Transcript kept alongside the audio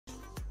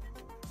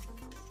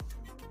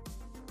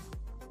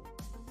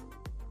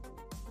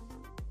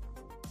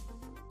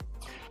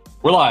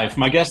We're live.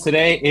 My guest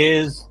today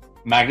is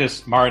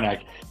Maghnus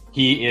Mareneck.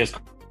 He is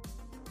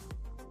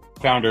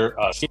founder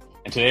of Skip,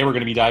 and today we're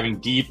going to be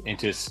diving deep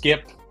into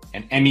Skip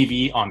and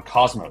MEV on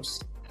Cosmos.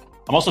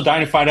 I'm also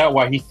dying to find out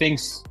why he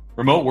thinks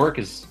remote work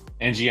is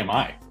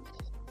NGMI.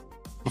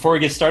 Before we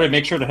get started,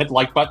 make sure to hit the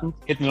like button,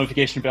 hit the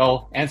notification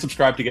bell, and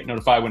subscribe to get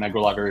notified when I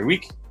go live every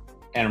week.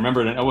 And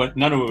remember,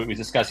 none of what we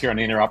discuss here on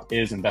the Interrupt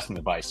is investment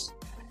advice.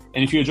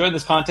 And if you enjoyed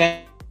this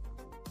content,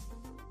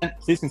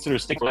 please consider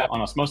sticking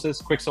on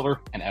Osmosis,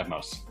 Quicksilver, and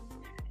Evmos.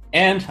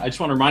 And I just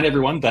want to remind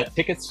everyone that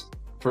tickets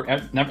for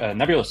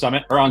Nebula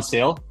Summit are on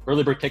sale.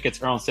 Early bird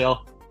tickets are on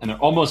sale, and they're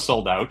almost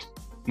sold out.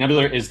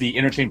 Nebula is the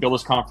Interchain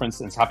Builders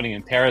Conference, and it's happening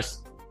in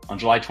Paris on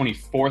July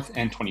 24th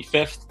and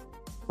 25th,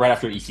 right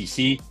after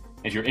ECC.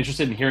 If you're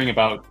interested in hearing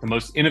about the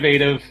most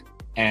innovative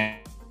and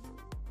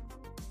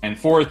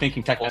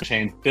forward-thinking tech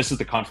chain, this is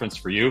the conference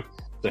for you.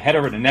 So head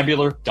over to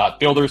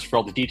nebular.builders for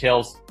all the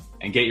details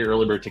and get your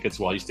early bird tickets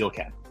while you still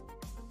can.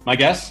 My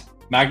guest,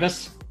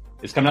 Maghnus,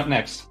 is coming up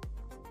next,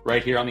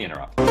 right here on the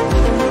Interrupt.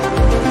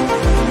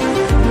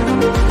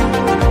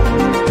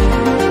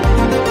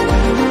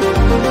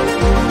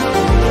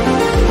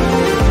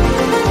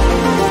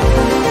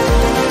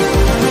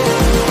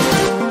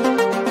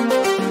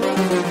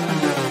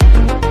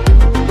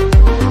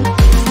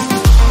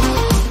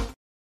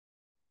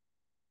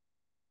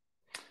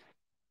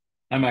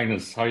 Hi,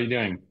 Maghnus. How are you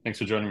doing? Thanks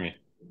for joining me.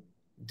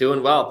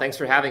 Doing well. Thanks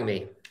for having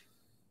me.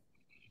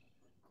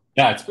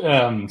 Yeah,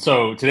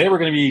 so today we're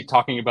going to be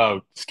talking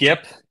about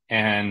Skip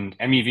and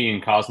MEV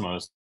and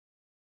Cosmos.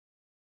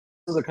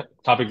 This is a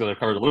topic that I've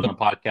covered a little bit on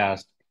the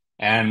podcast,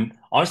 and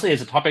honestly,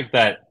 it's a topic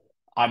that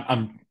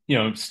I'm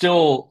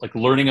still like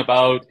learning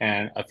about,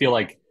 and I feel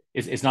like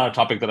it's not a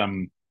topic that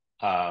I'm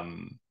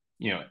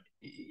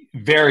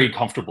very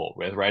comfortable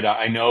with. Right,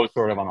 I know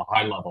sort of on a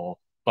high level,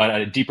 but at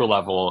a deeper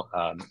level,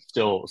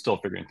 still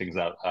figuring things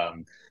out.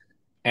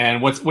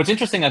 And what's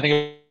interesting, I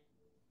think,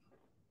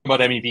 about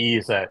MEV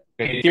is that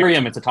in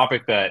Ethereum, it's a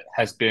topic that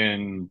has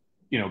been,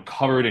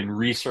 covered and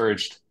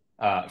researched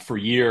for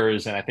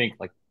years. And I think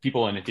like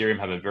people in Ethereum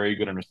have a very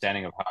good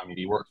understanding of how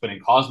MEV works. But in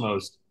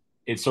Cosmos,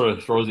 it sort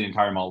of throws the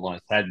entire model on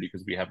its head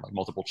because we have like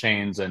multiple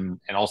chains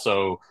and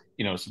also,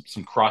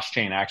 some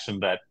cross-chain action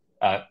that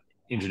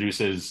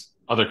introduces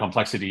other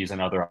complexities and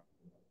other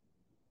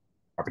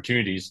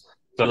opportunities.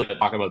 So I'd like to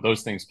talk about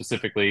those things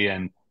specifically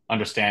and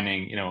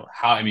understanding,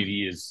 how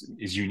MEV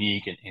is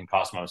unique in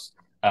Cosmos.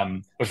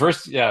 But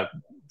first,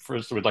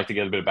 we'd like to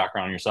get a bit of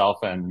background on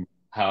yourself and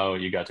how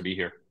you got to be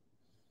here.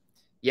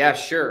 Yeah,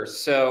 sure.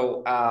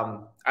 So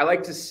I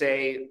like to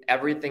say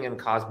everything in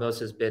Cosmos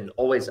has been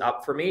always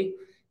up for me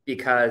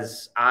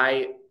because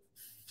I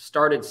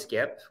started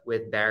Skip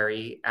with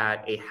Barry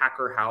at a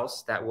hacker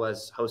house that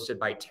was hosted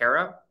by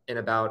Terra in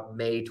about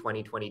May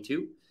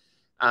 2022.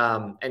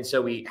 And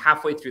so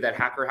halfway through that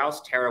hacker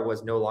house, Terra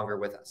was no longer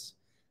with us.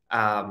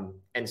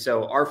 And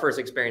so our first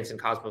experience in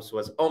Cosmos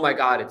was, oh my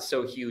God, it's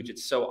so huge.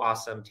 It's so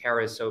awesome.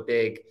 Terra is so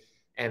big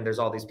and there's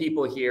all these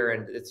people here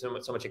and it's so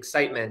much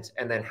excitement.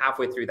 And then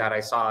halfway through that,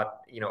 I saw,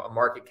 a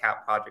market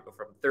cap project go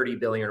from 30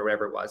 billion or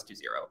whatever it was to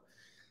zero.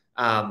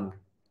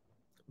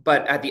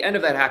 But at the end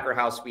of that hacker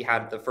house, we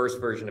had the first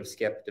version of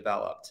Skip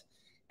developed.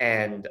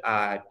 And,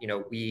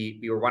 we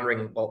were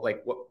wondering, well,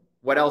 like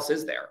what else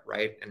is there,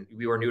 right? And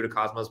we were new to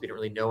Cosmos. We didn't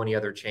really know any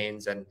other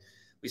chains. And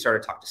we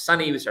started to talk to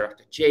Sunny, we started to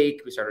talk to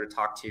Jake, we started to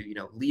talk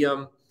to,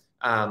 Liam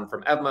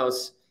from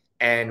Evmos.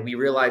 And we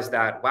realized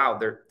that, wow,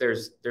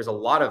 there's a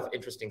lot of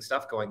interesting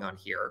stuff going on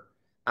here.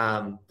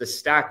 The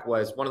stack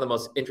was one of the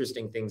most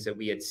interesting things that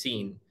we had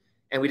seen.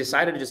 And we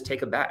decided to just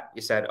take a bet.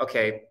 We said,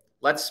 okay,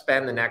 let's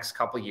spend the next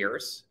couple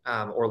years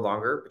or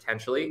longer,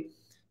 potentially,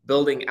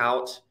 building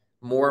out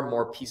more and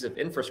more piece of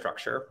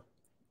infrastructure.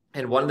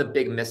 And one of the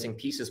big missing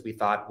pieces we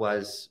thought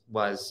was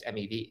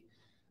MEV.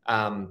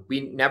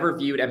 We never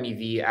viewed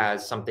MEV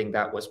as something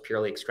that was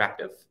purely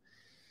extractive.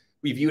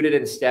 We viewed it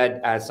instead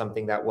as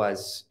something that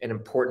was an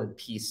important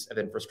piece of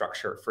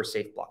infrastructure for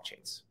safe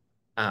blockchains.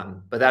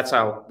 But that's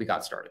how we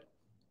got started.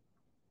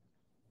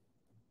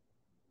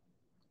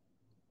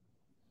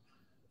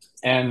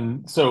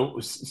 And so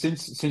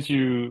since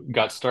you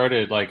got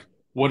started, like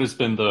what has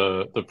been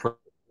the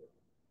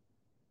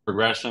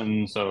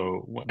progression?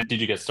 So when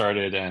did you get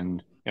started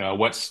and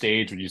what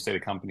stage would you say the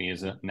company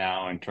is at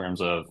now in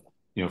terms of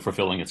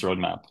fulfilling its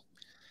roadmap?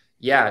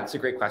 Yeah, it's a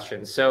great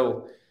question.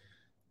 So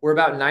we're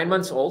about 9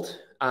 months old,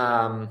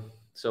 so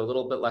a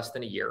little bit less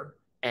than a year.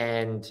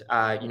 And,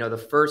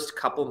 the first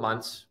couple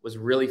months was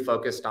really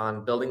focused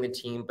on building the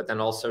team, but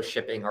then also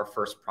shipping our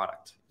first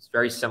product. It's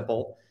very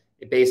simple.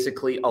 It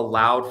basically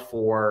allowed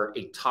for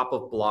a top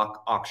of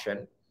block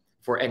auction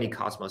for any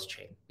Cosmos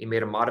chain. We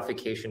made a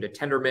modification to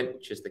Tendermint,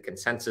 which is the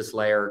consensus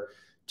layer,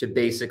 to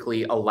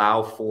basically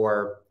allow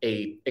for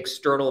a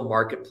external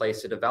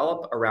marketplace to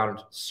develop around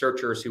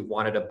searchers who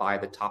wanted to buy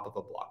the top of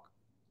a block.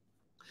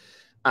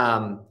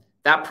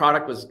 That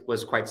product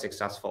was quite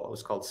successful. It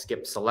was called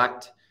Skip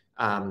Select.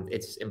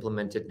 It's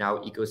implemented now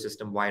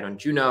ecosystem-wide on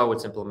Juno.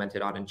 It's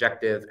implemented on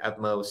Injective,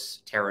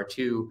 Evmos, Terra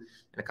 2,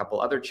 and a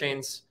couple other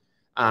chains.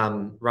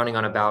 running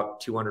on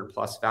about 200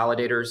 plus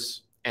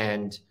validators,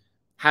 and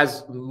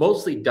has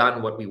mostly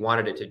done what we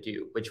wanted it to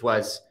do, which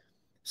was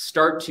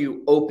start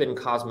to open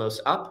Cosmos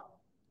up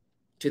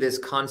to this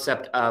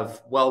concept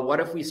of, well, what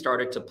if we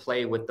started to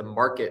play with the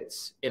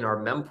markets in our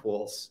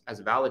mempools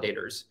as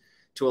validators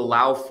to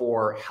allow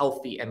for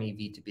healthy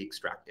MEV to be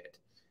extracted?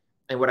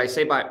 And what I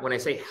say when I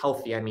say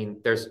healthy, I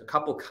mean there's a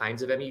couple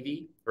kinds of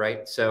MEV,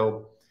 right?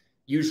 So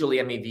usually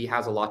MEV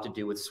has a lot to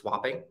do with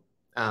swapping.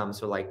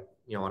 So like,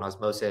 on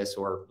Osmosis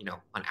or,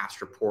 on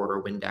Astroport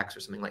or Windex or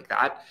something like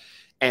that.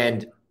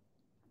 And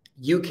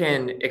you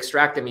can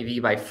extract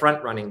MEV by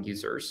front running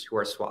users who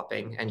are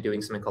swapping and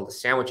doing something called a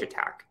sandwich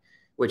attack,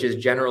 which is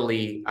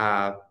generally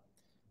quite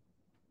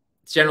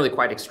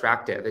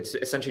extractive. It's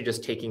essentially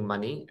just taking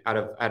money out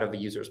of a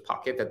user's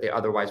pocket that they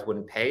otherwise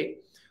wouldn't pay.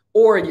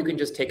 Or you can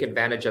just take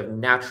advantage of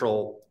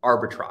natural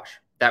arbitrage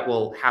that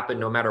will happen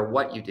no matter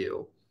what you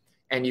do.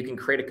 And you can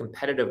create a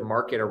competitive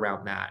market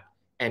around that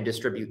and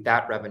distribute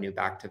that revenue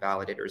back to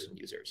validators and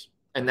users.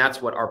 And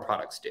that's what our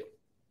products do.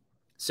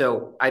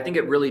 So I think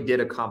it really did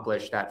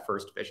accomplish that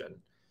first vision.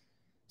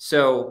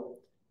 So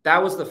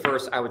that was the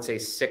first, I would say,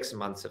 6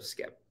 months of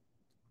Skip.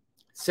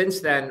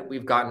 Since then,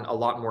 we've gotten a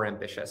lot more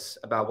ambitious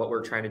about what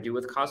we're trying to do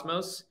with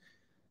Cosmos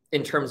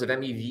in terms of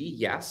MEV,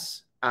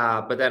 yes,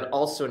 but then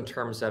also in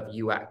terms of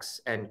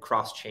UX and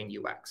cross-chain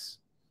UX.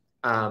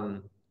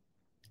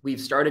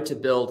 We've started to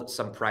build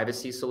some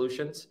privacy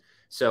solutions.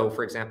 So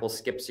for example,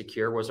 Skip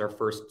Secure was our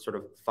first sort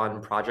of fun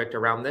project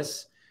around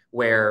this,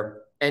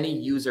 where any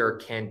user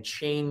can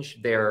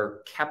change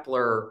their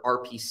Kepler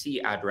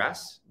RPC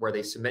address where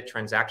they submit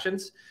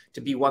transactions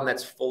to be one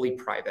that's fully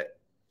private.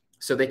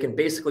 So they can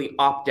basically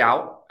opt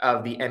out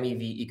of the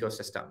MEV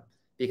ecosystem.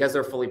 Because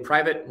they're fully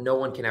private, no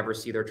one can ever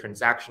see their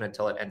transaction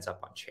until it ends up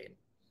on chain.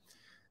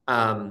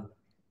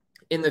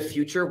 In the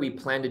future, we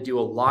plan to do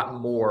a lot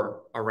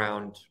more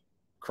around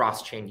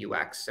cross-chain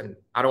UX. And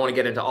I don't want to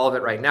get into all of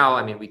it right now.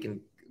 I mean, we can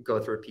go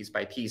through it piece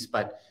by piece,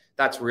 but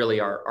that's really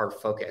our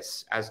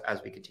focus as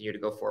we continue to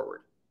go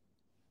forward.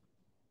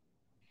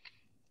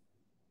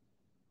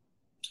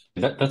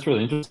 That's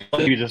really interesting.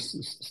 Let me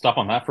just stop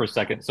on that for a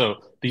second. So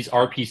these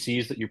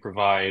RPCs that you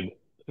provide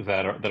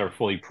that are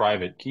fully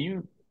private, can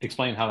you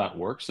explain how that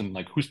works and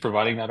like who's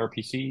providing that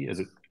RPC? Is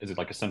it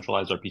like a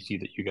centralized RPC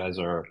that you guys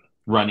are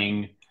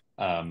running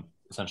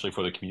essentially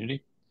for the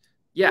community?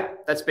 Yeah,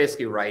 that's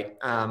basically right.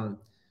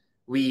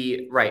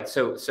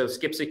 So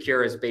Skip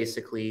Secure is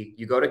basically,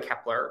 you go to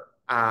Kepler,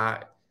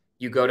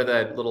 you go to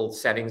the little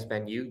settings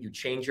menu, you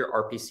change your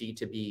RPC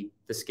to be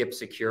the Skip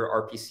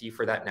Secure RPC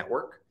for that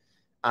network.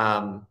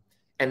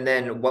 And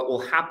then what will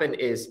happen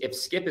is if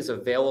Skip is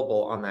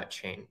available on that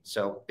chain,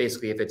 so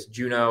basically if it's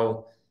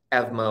Juno,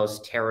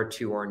 Evmos,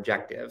 Terra2, or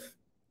Injective,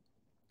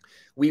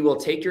 we will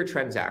take your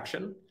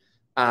transaction,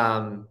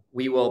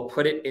 we will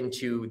put it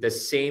into the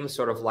same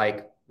sort of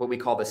like what we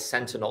call the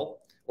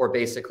Sentinel, or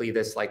basically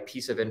this like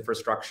piece of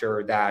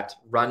infrastructure that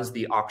runs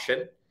the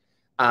auction.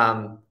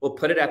 We'll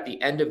put it at the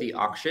end of the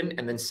auction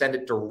and then send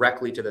it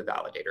directly to the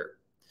validator.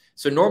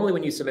 So normally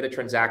when you submit a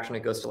transaction,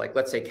 it goes to like,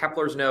 let's say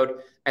Kepler's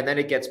node, and then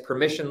it gets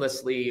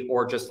permissionlessly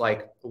or just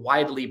like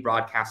widely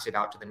broadcasted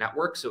out to the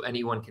network so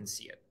anyone can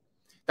see it.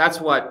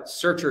 That's what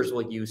searchers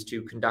will use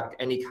to conduct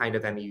any kind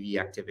of MEV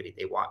activity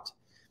they want.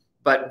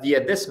 But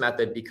via this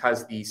method,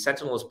 because the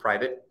Sentinel is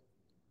private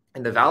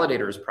and the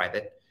validator is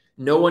private,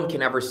 no one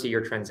can ever see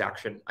your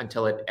transaction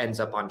until it ends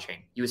up on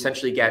chain. You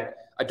essentially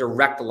get a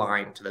direct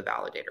line to the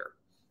validator.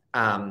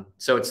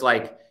 So it's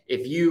like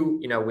if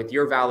you, with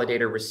your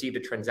validator received a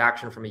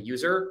transaction from a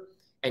user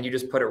and you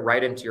just put it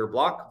right into your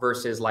block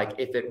versus like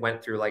if it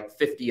went through like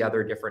 50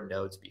 other different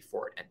nodes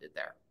before it ended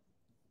there.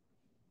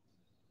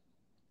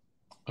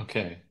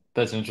 Okay,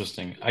 that's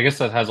interesting. I guess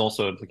that has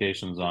also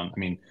implications on,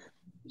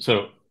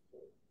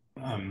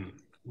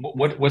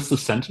 what's the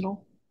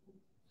Sentinel?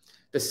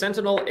 The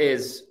Sentinel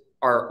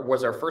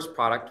was our first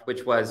product,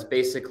 which was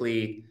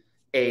basically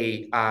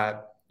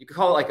you could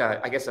call it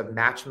like a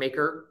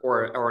matchmaker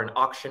or an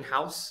auction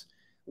house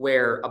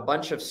where a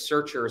bunch of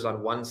searchers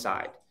on one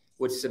side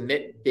would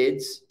submit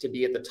bids to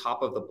be at the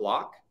top of the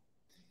block,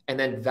 and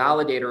then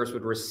validators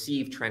would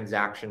receive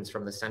transactions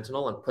from the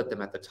Sentinel and put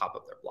them at the top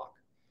of their block.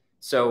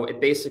 So it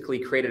basically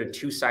created a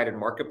two-sided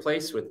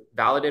marketplace with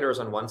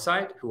validators on one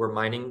side who were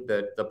mining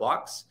the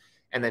blocks,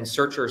 and then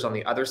searchers on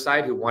the other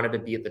side who wanted to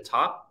be at the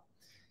top.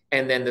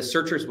 And then the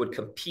searchers would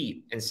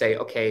compete and say,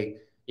 okay,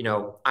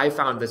 I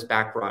found this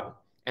back run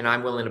and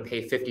I'm willing to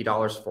pay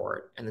 $50 for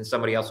it. And then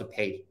somebody else would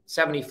pay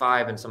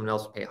 75 and someone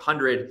else would pay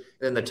 100. And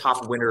then the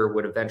top winner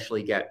would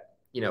eventually get,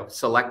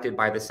 selected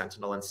by the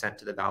Sentinel and sent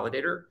to the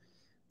validator.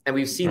 And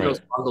we've seen those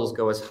bundles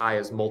go as high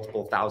as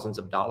multiple thousands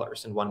of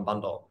dollars in one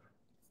bundle.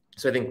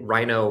 So I think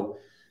Rhino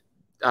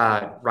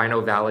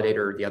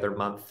Validator the other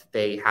month,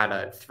 they had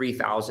a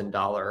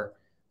 $3,000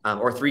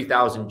 or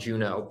 3,000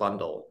 Juno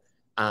bundle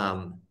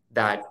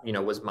that,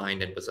 was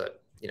mined and was a,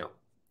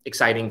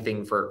 exciting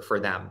thing for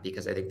them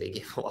because I think they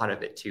gave a lot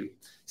of it to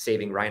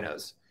saving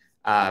rhinos.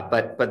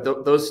 But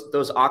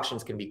those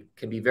auctions can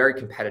be very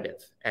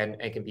competitive and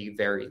can be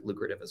very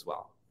lucrative as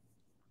well.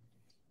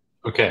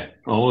 Okay,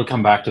 well, we'll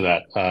come back to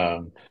that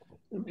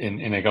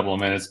in a couple of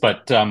minutes.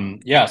 But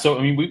yeah, so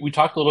I mean, we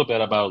talked a little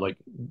bit about like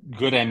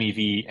good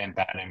MEV and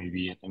bad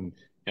MEV, and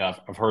you know,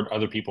 I've heard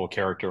other people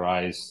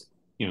characterize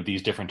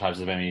these different types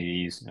of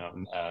MEVs.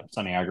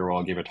 Sunny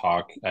Aggarwal gave a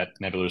talk at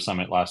Nebular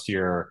Summit last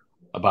year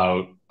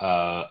about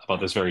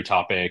this very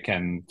topic,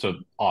 and so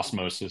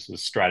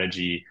Osmosis's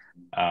strategy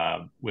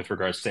with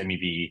regards to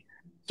MEV.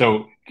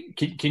 So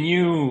can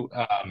you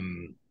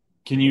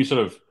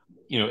sort of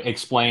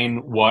explain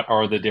what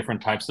are the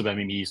different types of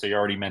MEV? So you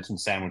already mentioned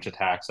sandwich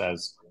attacks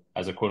as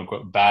a quote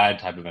unquote bad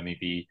type of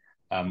MEV.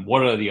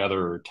 What are the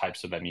other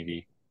types of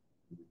MEV?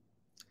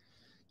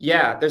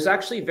 Yeah, there's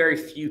actually very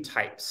few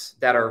types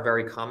that are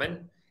very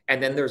common.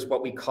 And then there's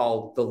what we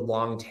call the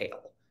long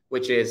tail,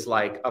 which is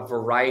like a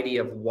variety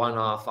of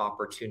one-off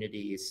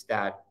opportunities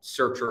that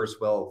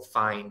searchers will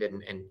find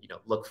and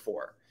look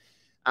for.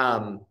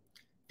 Um,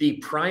 the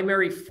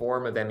primary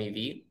form of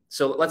MEV,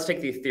 so let's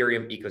take the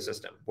Ethereum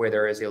ecosystem where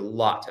there is a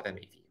lot of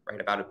MEV, right?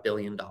 About $1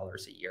 billion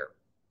a year.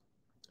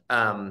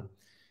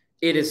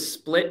 It is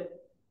split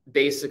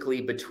basically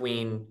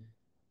between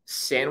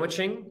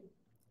sandwiching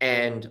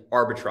and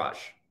arbitrage.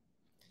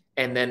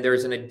 And then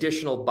there's an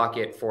additional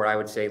bucket for, I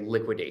would say,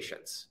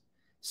 liquidations.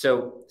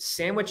 So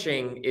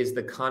sandwiching is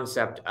the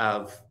concept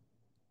of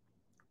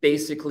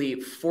basically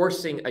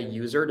forcing a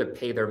user to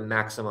pay their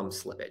maximum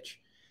slippage,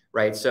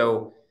 right?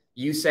 So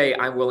you say,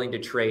 I'm willing to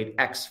trade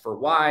X for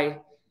Y,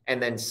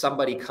 and then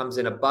somebody comes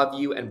in above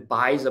you and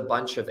buys a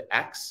bunch of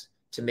X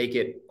to make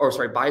it, or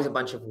sorry, buys a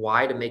bunch of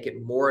Y to make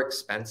it more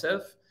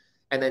expensive,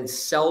 and then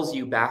sells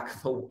you back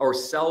or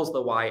sells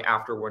the Y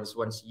afterwards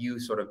once you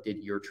sort of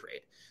did your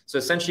trade. So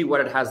essentially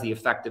what it has the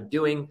effect of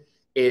doing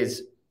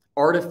is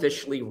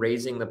artificially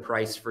raising the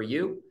price for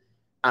you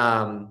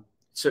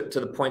so to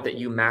the point that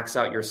you max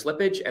out your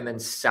slippage and then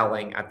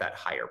selling at that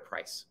higher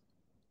price.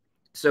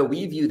 So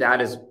we view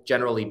that as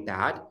generally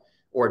bad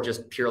or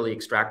just purely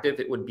extractive.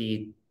 It would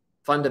be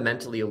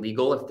fundamentally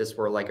illegal if this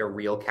were like a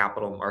real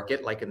capital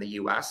market, like in the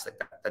US.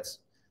 It's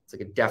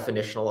like a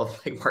definitional of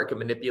like market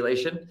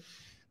manipulation.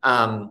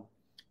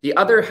 The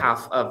other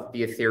half of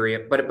the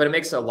Ethereum, but it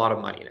makes a lot of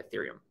money in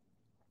Ethereum.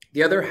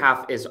 The other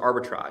half is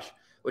arbitrage,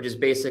 which is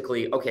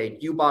basically, okay,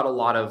 you bought a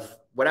lot of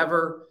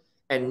whatever,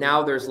 and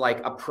now there's like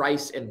a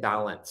price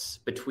imbalance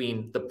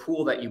between the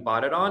pool that you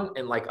bought it on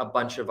and like a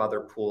bunch of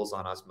other pools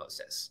on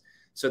Osmosis.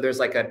 So there's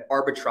like an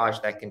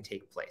arbitrage that can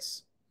take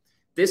place.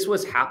 This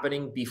was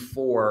happening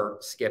before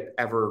Skip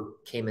ever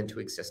came into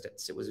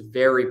existence. It was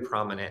very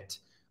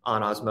prominent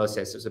on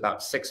Osmosis. It was about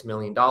 $6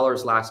 million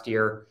last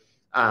year.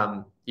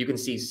 You can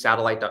see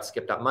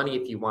satellite.skip.money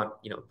if you want,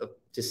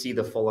 to see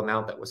the full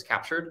amount that was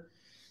captured.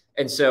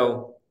 And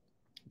so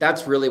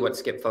that's really what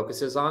Skip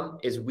focuses on,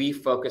 is we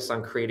focus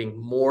on creating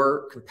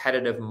more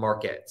competitive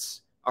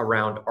markets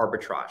around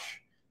arbitrage.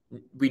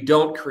 We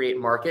don't create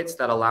markets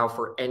that allow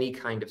for any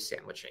kind of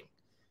sandwiching.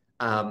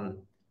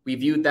 We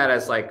viewed that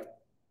as like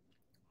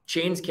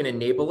chains can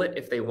enable it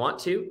if they want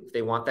to, if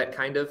they want that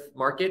kind of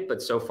market,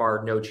 but so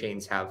far no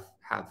chains have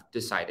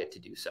decided to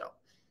do so.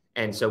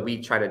 And so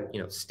we try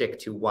to stick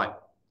to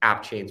what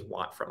app chains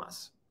want from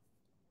us.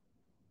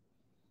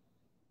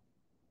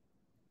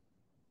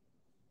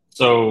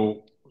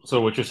 So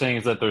what you're saying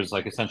is that there's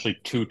like essentially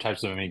two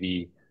types of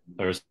MEV.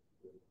 There's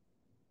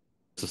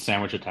the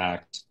sandwich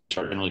attacks, which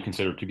are generally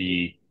considered to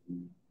be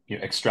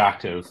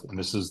extractive, and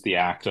this is the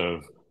act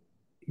of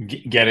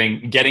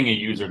getting a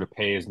user to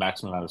pay his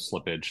maximum amount of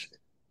slippage,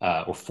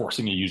 or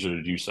forcing a user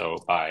to do so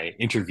by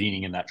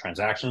intervening in that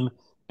transaction.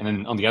 And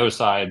then on the other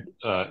side,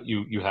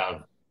 you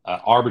have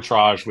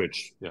arbitrage,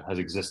 which has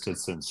existed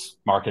since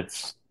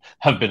markets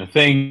have been a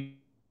thing,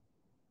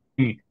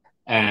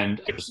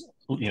 and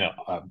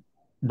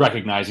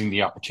recognizing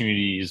the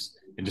opportunities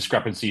and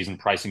discrepancies in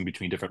pricing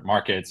between different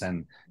markets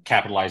and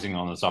capitalizing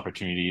on those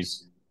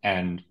opportunities.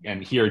 And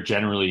here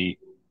generally,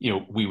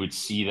 we would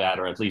see that,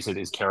 or at least it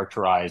is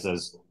characterized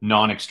as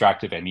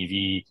non-extractive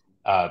MEV,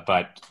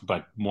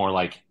 but more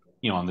like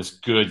on this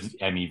good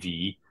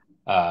MEV.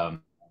 Are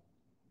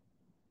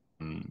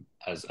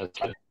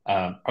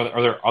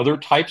there other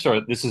types,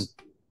 or this is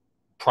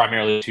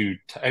primarily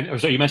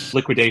so you mentioned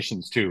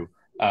liquidations too.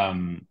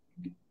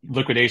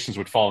 Liquidations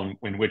would fall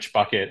in which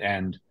bucket,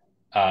 and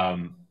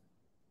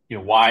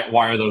why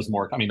are those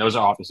more? I mean, those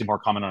are obviously more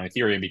common on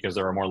Ethereum because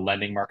there are more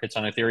lending markets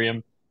on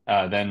Ethereum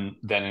than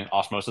in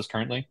Osmosis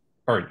currently,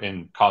 or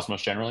in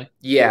Cosmos generally.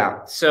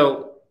 Yeah.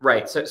 So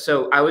right.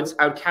 So I would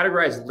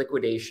categorize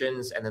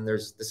liquidations, and then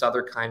there's this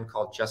other kind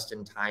called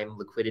just-in-time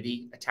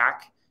liquidity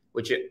attack,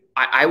 which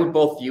I would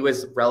both view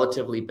as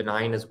relatively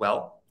benign as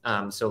well.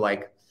 So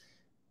like,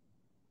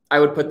 I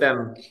would put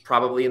them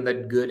probably in the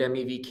good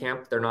MEV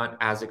camp. They're not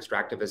as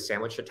extractive as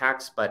sandwich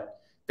attacks,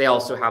 but they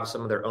also have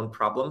some of their own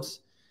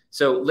problems.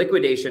 So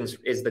liquidations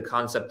is the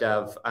concept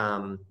of,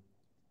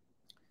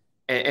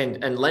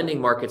 and lending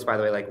markets, by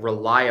the way, like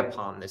rely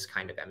upon this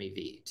kind of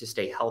MEV to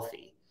stay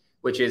healthy,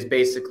 which is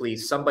basically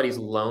somebody's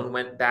loan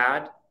went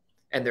bad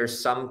and there's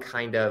some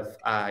kind of,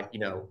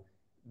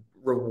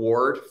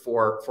 reward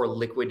for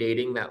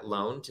liquidating that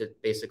loan to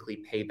basically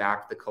pay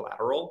back the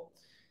collateral.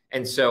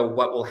 And so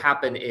what will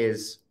happen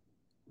is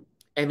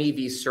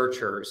MEV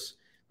searchers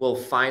will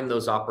find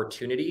those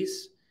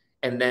opportunities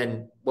and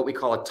then what we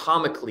call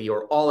atomically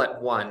or all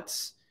at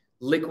once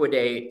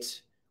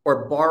liquidate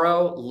or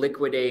borrow,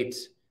 liquidate,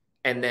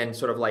 and then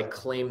sort of like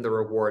claim the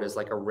reward as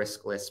like a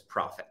riskless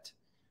profit.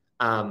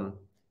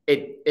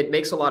 It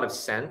makes a lot of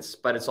sense,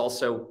 but it's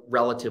also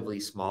relatively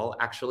small,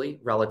 actually,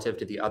 relative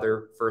to the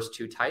other first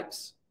two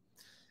types.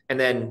 And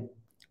then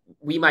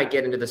we might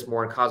get into this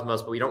more in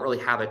Cosmos, but we don't really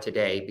have it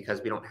today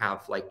because we don't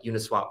have like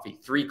Uniswap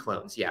v3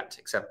 clones yet,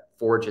 except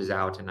Forge is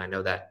out. And I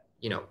know that,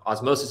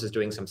 Osmosis is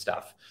doing some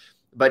stuff.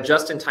 But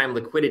just-in-time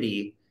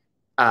liquidity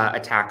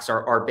attacks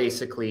are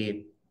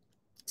basically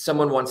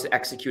someone wants to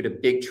execute a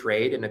big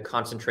trade in a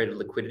concentrated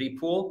liquidity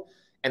pool,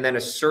 and then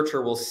a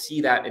searcher will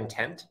see that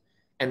intent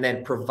and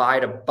then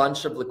provide a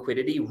bunch of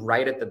liquidity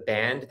right at the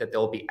band that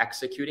they'll be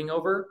executing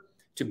over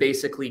to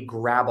basically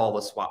grab all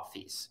the swap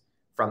fees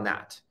from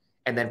that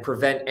and then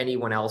prevent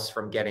anyone else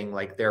from getting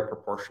like their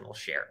proportional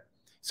share.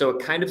 So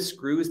it kind of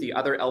screws the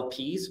other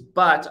LPs,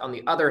 but on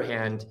the other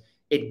hand,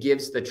 it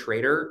gives the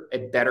trader a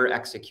better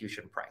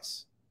execution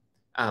price.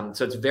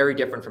 So it's very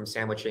different from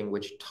sandwiching,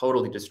 which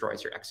totally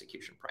destroys your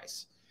execution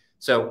price.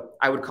 So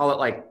I would call it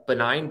like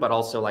benign, but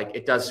also like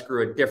it does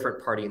screw a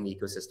different party in the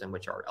ecosystem,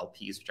 which are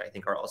LPs, which I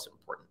think are also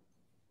important.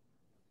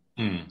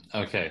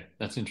 Okay,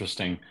 that's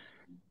interesting.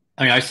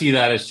 I mean, I see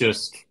that as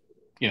just,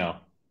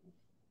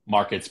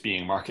 markets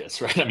being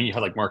markets, right? I mean, you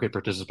have like market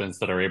participants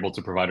that are able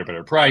to provide a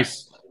better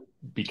price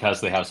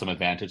because they have some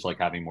advantage, like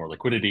having more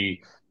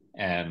liquidity.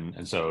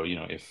 And so,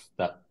 if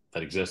that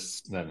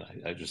exists, then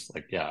I just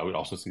like, I would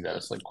also see that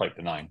as like quite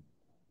benign.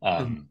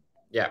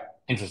 Yeah.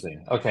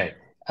 Interesting. Okay.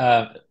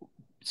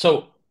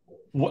 So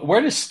where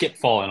does Skip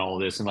fall in all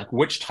of this, and like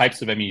which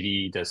types of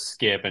MEV does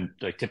Skip and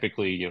like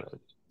typically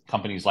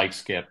companies like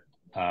Skip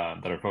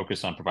that are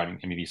focused on providing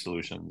MEV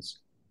solutions?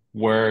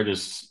 Where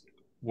does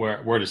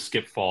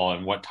Skip fall,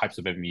 and what types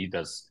of MEV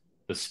does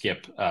the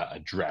Skip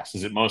address?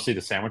 Is it mostly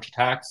the sandwich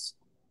attacks,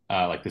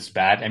 like this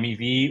bad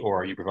MEV,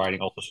 or are you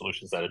providing also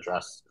solutions that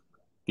address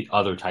the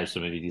other types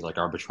of MEV like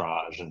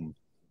arbitrage and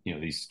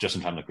these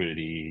just-in-time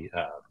liquidity?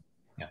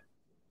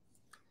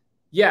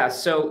 Yeah,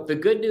 so the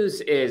good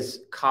news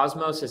is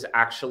Cosmos is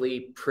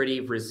actually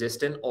pretty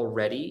resistant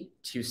already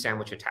to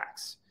sandwich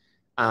attacks.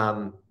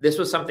 This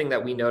was something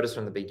that we noticed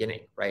from the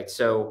beginning, right?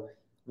 So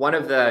one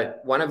of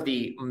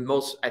the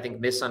most, I think,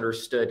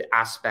 misunderstood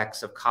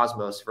aspects of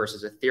Cosmos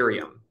versus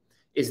Ethereum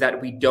is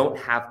that we don't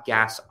have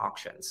gas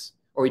auctions,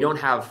 or we don't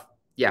have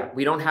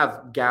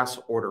gas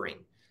ordering.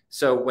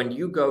 So when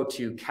you go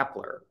to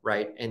Kepler,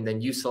 right, and then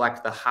you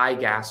select the high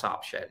gas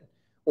option,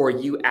 or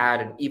you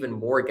add an even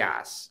more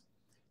gas,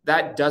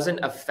 that doesn't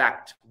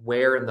affect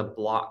where in the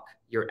block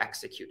you're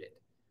executed,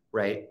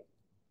 right?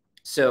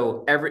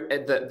 So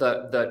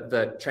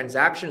the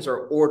transactions are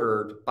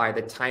ordered by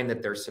the time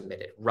that they're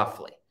submitted,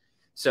 roughly.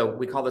 So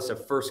we call this a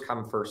first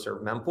come, first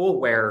serve mempool,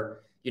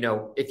 where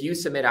if you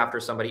submit after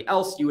somebody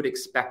else, you would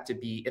expect to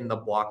be in the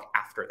block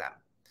after them.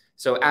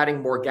 So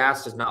adding more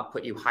gas does not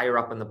put you higher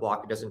up in the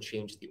block. It doesn't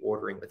change the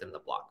ordering within the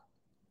block.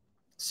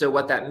 So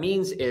what that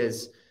means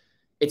is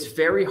it's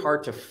very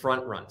hard to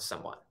front run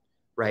someone,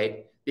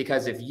 right?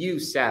 Because if you,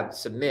 Seb,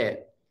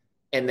 submit,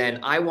 and then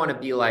I want to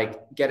be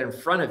like, get in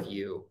front of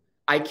you,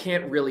 I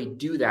can't really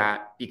do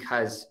that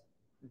because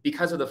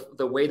of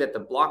the way that the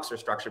blocks are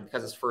structured,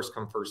 because it's first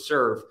come, first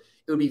serve,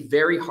 it would be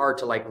very hard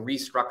to like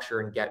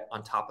restructure and get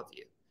on top of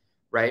you,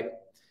 right?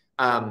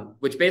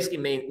 Which basically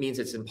means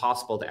it's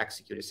impossible to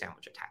execute a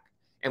sandwich attack.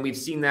 And we've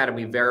seen that, and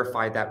we've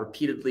verified that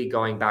repeatedly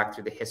going back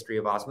through the history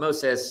of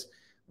Osmosis,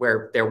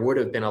 where there would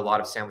have been a lot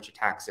of sandwich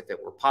attacks if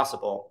it were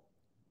possible.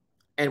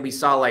 And we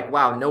saw like,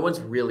 wow, no one's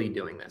really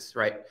doing this,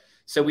 right?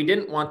 So we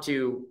didn't want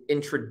to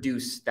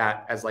introduce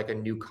that as like a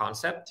new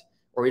concept,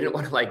 or we didn't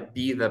want to like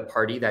be the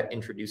party that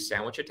introduced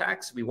sandwich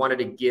attacks. We wanted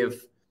to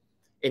give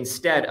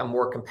instead a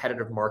more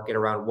competitive market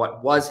around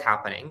what was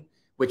happening,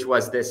 which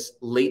was this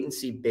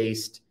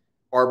latency-based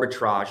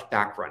arbitrage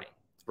backrunning,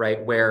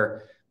 right?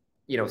 Where,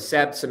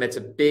 Seb submits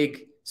a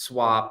big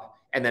swap,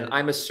 and then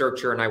I'm a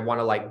searcher and I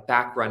want to like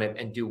backrun it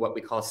and do what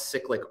we call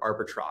cyclic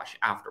arbitrage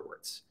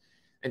afterwards.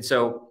 And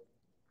so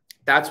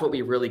that's what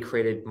we really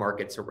created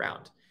markets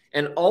around.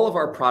 And all of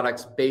our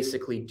products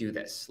basically do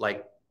this.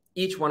 Like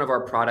each one of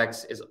our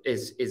products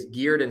is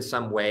geared in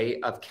some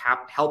way of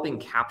helping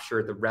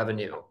capture the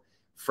revenue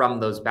from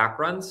those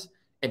backruns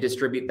and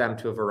distribute them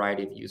to a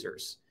variety of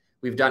users.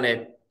 We've done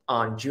it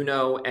on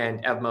Juno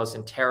and Evmos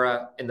and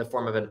Terra in the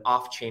form of an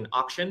off-chain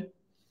auction.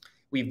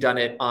 We've done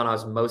it on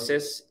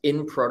Osmosis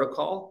in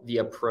protocol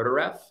via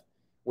Protoref,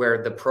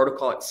 where the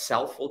protocol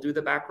itself will do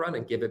the backrun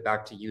and give it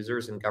back to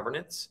users and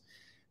governance.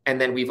 And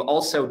then we've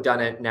also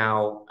done it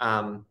now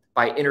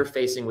by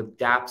interfacing with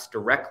dApps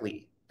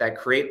directly that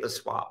create the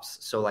swaps.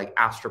 So like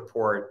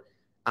Astroport,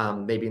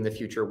 maybe in the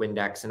future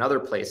Windex and other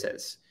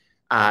places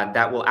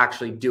that will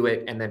actually do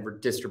it and then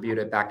distribute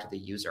it back to the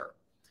user.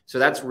 So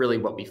that's really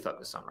what we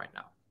focus on right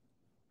now.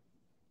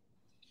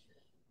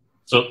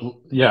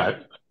 So yeah,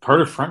 part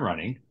of front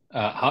running,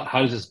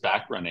 how does this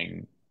back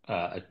running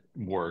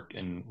work,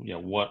 and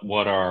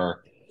what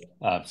are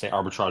say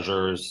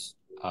arbitrageurs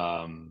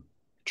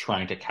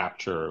trying to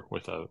capture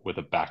with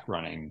a back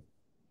running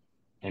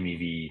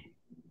MEV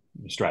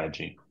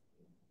strategy?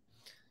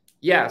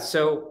 Yeah.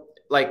 So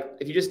like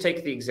if you just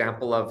take the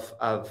example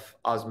of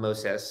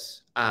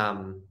osmosis,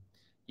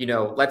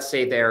 let's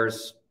say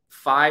there's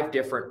 5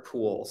 different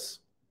pools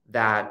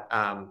that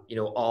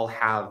all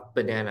have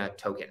banana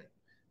token,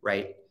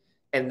 right?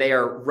 And they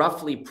are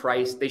roughly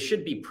priced, they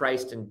should be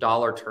priced in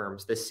dollar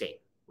terms the same,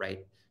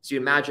 right? So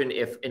you imagine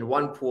if in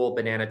one pool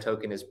banana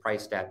token is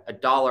priced at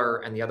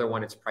 $1 and the other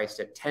one it's priced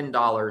at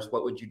 $10,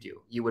 what would you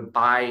do? You would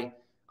buy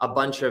a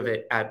bunch of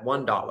it at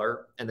 $1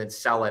 and then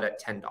sell it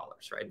at $10,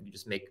 right? You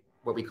just make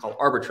what we call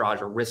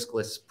arbitrage or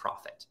riskless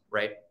profit,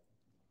 right?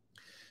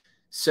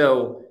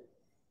 So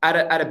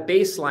at a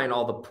baseline,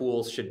 all the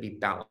pools should be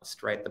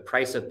balanced, right? The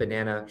price of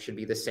banana should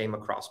be the same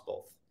across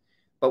both.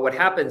 But what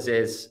happens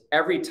is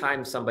every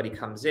time somebody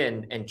comes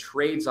in and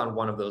trades on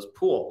one of those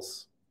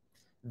pools,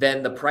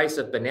 then the price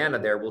of banana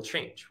there will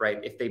change, right?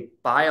 If they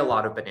buy a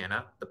lot of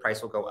banana, the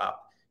price will go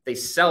up. If they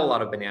sell a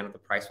lot of banana, the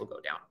price will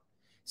go down.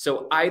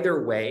 So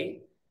either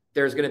way,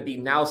 there's going to be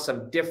now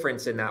some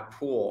difference in that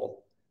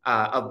pool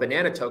of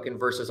banana token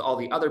versus all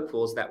the other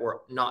pools that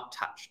were not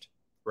touched,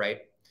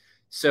 right?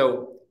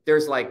 So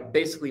there's like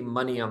basically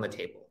money on the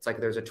table. It's like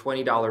there's a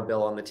 $20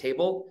 bill on the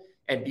table.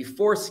 And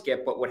before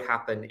Skip, what would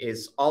happen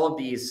is all of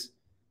these,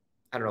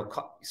 I don't know,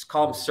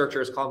 call them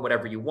searchers, call them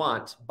whatever you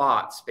want,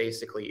 bots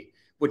basically,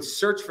 would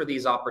search for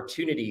these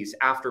opportunities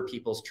after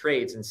people's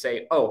trades and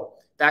say, oh,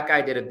 that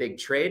guy did a big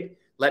trade.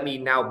 Let me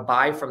now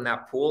buy from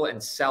that pool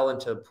and sell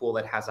into a pool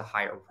that has a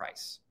higher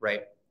price,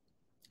 right?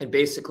 And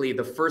basically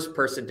the first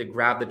person to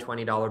grab the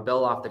 $20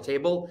 bill off the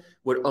table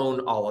would own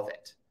all of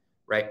it,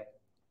 right?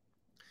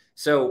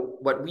 So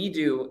what we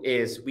do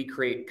is we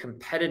create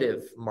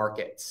competitive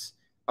markets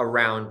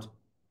around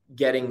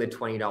getting the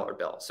 $20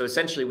 bill. So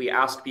essentially we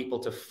ask people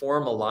to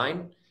form a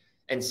line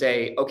and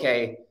say,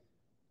 okay,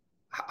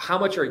 how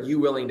much are you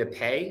willing to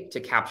pay to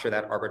capture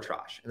that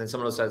arbitrage? And then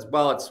someone says,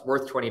 well, it's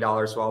worth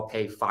 $20, so I'll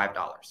pay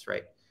 $5,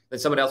 right? Then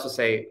someone else will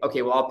say,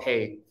 okay, well, I'll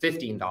pay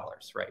 $15,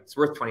 right? It's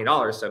worth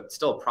 $20, so it's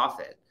still a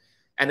profit.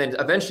 And then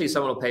eventually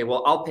someone will pay,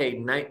 well, I'll pay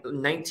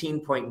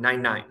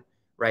 19.99,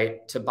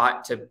 right,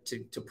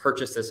 to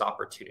purchase this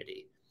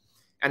opportunity.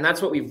 And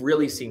that's what we've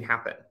really seen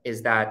happen,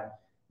 is that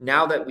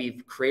now that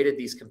we've created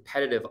these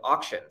competitive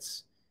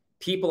auctions,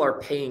 people are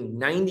paying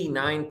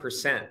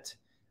 99%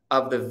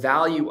 of the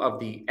value of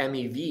the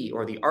MEV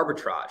or the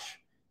arbitrage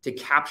to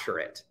capture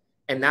it.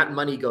 And that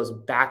money goes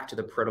back to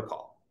the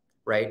protocol,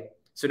 right?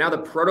 So now the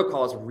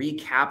protocol is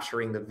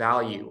recapturing the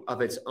value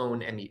of its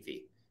own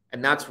MEV.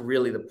 And that's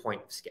really the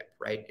point of Skip,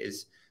 right?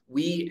 Is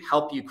we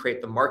help you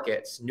create the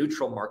markets,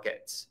 neutral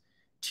markets,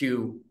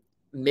 to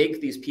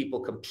make these people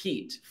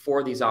compete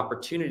for these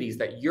opportunities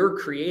that you're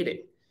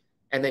creating.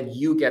 And then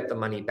you get the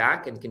money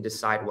back and can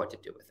decide what to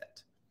do with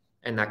it.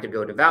 And that could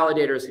go to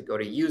validators, could go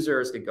to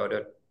users, could go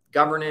to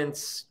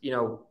governance,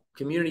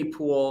 community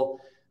pool,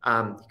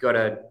 go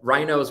to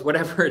rhinos,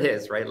 whatever it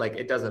is, right? Like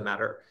it doesn't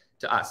matter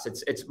to us.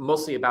 It's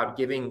mostly about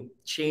giving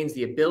chains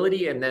the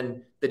ability and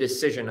then the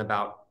decision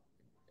about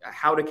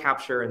how to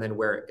capture and then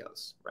where it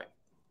goes, right?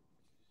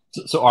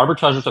 So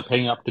arbitrageurs are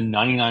paying up to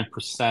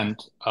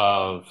 99%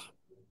 of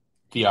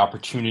the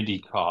opportunity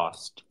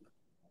cost.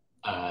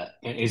 And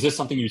is this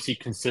something you see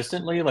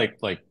consistently, like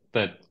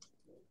that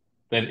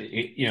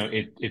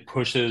it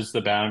pushes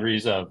the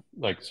boundaries of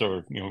like sort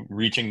of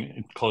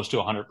reaching close to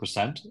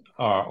 100%,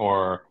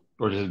 or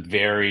does it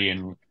vary?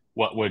 And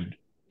what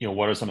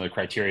are some of the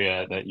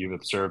criteria that you've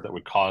observed that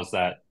would cause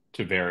that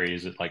to vary?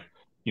 Is it like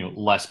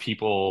less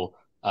people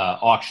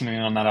auctioning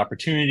on that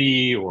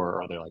opportunity,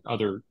 or are there like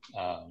other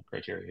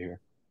criteria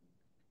here?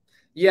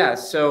 Yeah,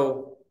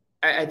 so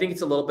I think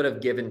it's a little bit of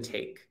give and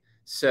take.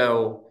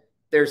 So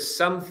there's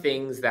some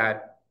things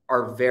that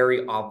are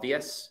very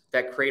obvious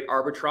that create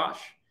arbitrage,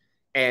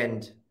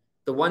 and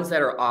the ones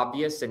that are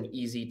obvious and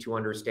easy to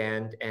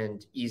understand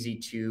and easy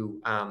to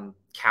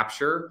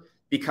capture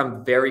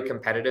become very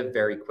competitive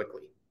very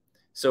quickly.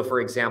 So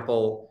for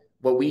example,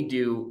 what we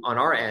do on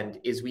our end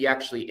is we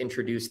actually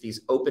introduce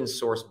these open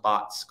source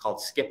bots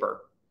called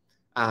Skipper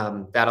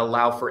that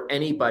allow for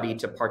anybody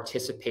to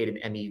participate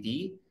in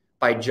MEV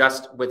by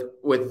just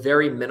with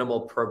very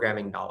minimal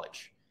programming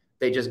knowledge.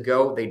 They just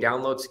go, they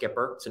download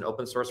Skipper. It's an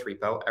open source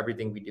repo.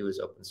 Everything we do is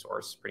open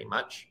source pretty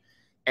much.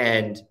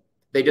 And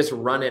they just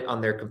run it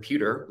on their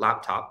computer,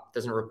 laptop,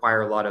 doesn't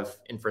require a lot of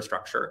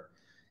infrastructure.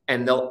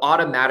 And they'll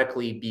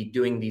automatically be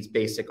doing these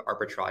basic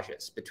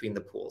arbitrages between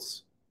the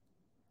pools.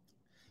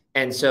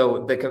 And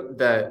so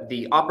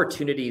the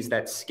opportunities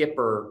that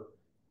Skipper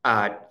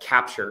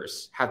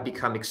captures have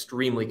become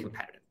extremely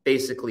competitive,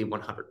 basically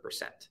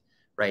 100%,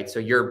 right? So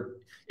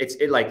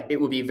it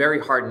would be very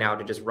hard now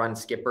to just run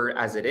Skipper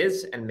as it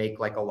is and make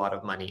like a lot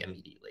of money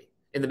immediately.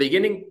 In the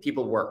beginning,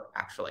 people were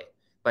actually,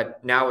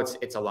 but now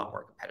it's a lot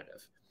more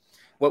competitive.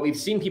 What we've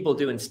seen people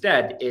do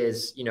instead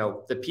is,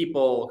 the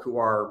people who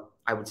are,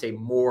 I would say,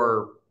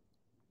 more,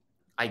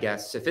 I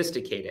guess,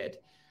 sophisticated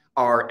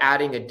are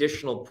adding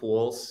additional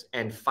pools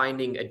and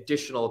finding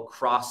additional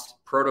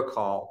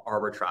cross-protocol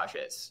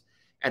arbitrages,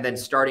 and then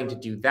starting to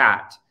do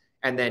that.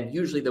 And then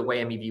usually the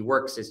way MEV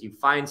works is you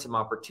find some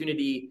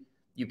opportunity,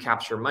 you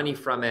capture money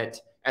from it,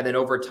 and then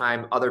over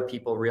time, other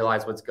people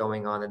realize what's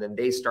going on, and then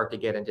they start to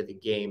get into the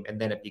game,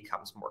 and then it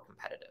becomes more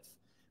competitive,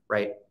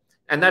 right?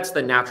 And that's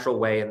the natural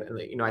way.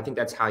 And I think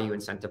that's how you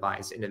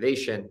incentivize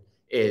innovation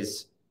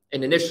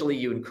and initially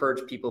you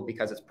encourage people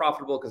because it's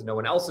profitable, because no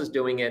one else is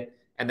doing it.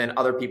 And then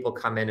other people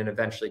come in and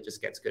eventually it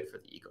just gets good for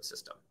the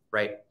ecosystem,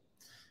 right?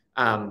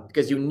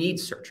 Because you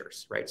need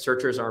searchers, right?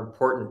 Searchers are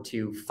important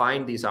to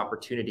find these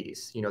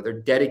opportunities.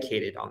 They're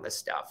dedicated on this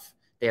stuff.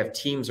 They have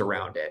teams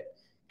around it.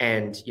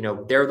 And,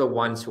 they're the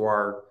ones who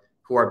are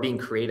being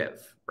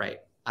creative, right?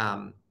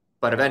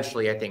 But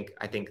eventually I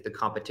think the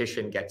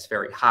competition gets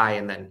very high,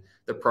 and then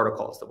the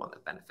protocol is the one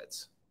that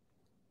benefits.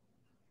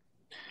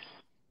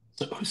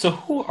 So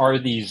who are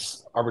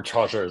these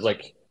arbitrageurs?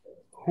 Like,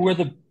 who are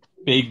the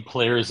big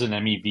players in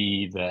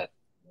MEV that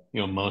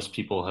most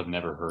people have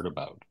never heard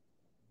about?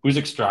 Who's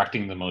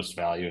extracting the most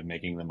value and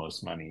making the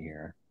most money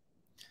here?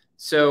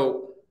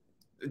 So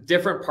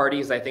different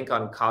parties, I think,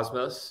 on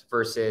Cosmos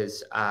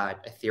versus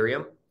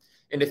Ethereum.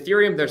 In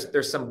Ethereum,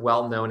 there's some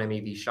well-known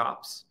MEV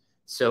shops.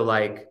 So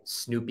like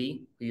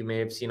Snoopy, who you may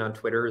have seen on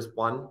Twitter, is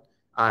one.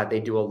 They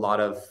do a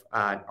lot of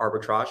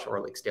arbitrage,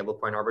 or like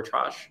stablecoin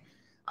arbitrage.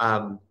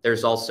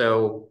 There's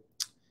also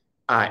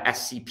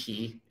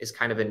SCP is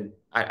kind of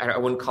I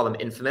wouldn't call them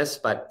infamous,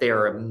 but they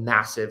are a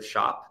massive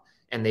shop,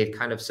 and they've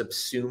kind of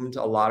subsumed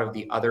a lot of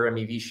the other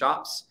MEV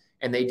shops.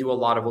 And they do a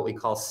lot of what we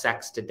call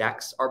sex to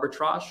dex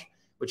arbitrage,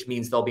 which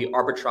means they'll be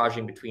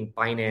arbitraging between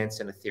Binance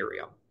and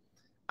Ethereum.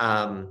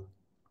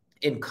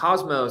 In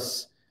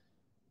Cosmos,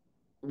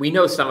 we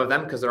know some of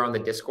them because they're on the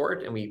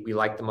Discord, and we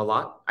like them a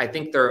lot. I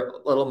think they're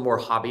a little more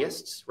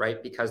hobbyists,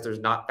 right? Because there's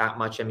not that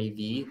much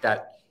MEV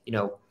that,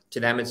 to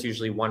them, it's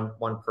usually one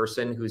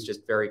person who's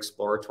just very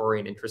exploratory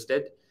and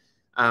interested.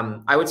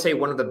 I would say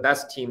one of the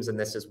best teams in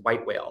this is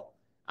White Whale.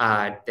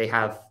 They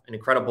have an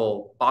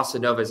incredible,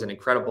 Bossa Nova is an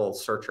incredible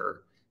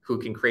searcher who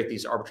can create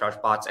these arbitrage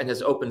bots and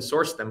has open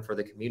sourced them for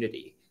the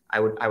community.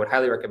 I would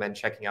highly recommend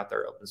checking out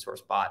their open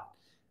source bot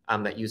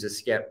that uses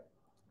Skip.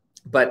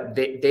 But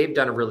they've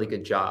done a really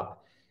good job.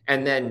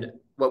 And then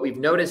what we've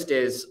noticed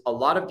is a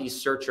lot of these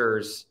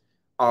searchers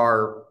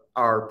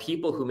are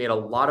people who made a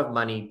lot of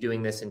money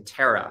doing this in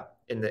Terra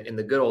in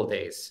the good old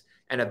days,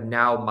 and have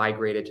now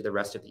migrated to the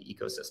rest of the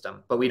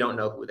ecosystem, but we don't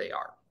know who they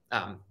are.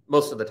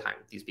 Most of the time,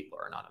 these people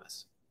are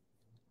anonymous.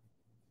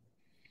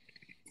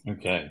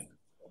 Okay.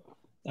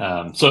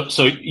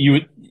 So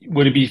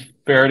would it be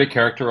fair to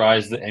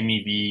characterize the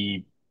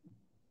MEV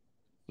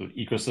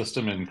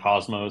ecosystem in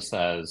Cosmos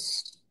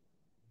as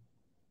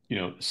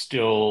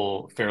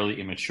still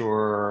fairly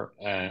immature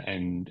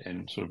and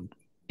sort of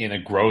in a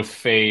growth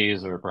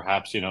phase, or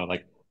perhaps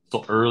like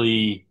still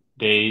early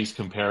days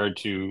compared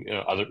to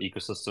other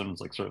ecosystems,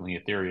 like certainly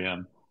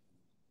Ethereum?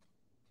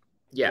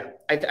 Yeah,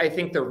 I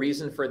think the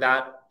reason for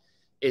that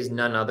is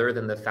none other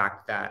than the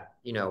fact that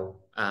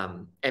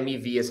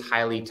MEV is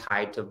highly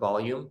tied to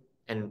volume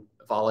and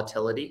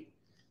volatility,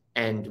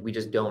 and we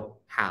just don't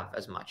have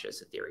as much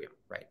as Ethereum,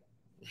 right?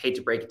 I hate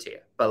to break it to you,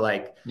 but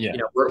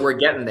we're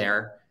getting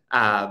there.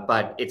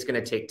 But it's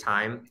going to take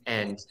time,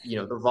 and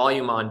the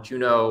volume on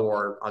Juno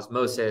or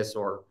Osmosis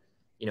or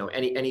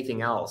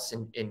anything else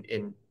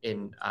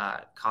in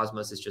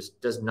Cosmos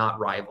does not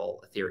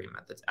rival Ethereum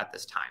at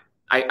this time.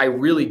 I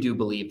really do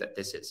believe that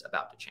this is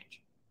about to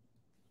change.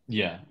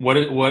 Yeah. What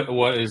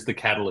is the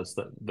catalyst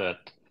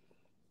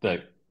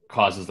that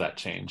causes that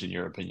change, in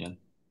your opinion?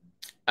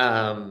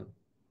 I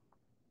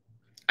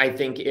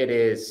think it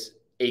is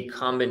a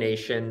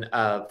combination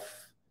of.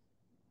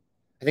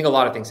 I think a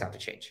lot of things have to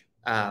change.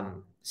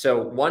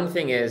 So one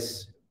thing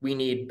is we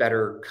need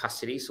better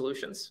custody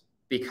solutions,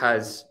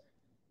 because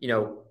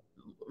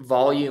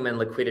volume and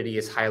liquidity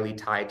is highly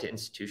tied to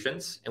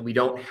institutions, and we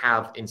don't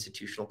have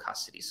institutional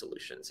custody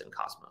solutions in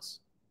Cosmos.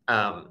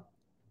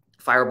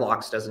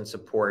 Fireblocks doesn't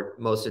support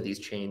most of these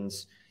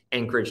chains.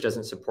 Anchorage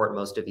doesn't support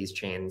most of these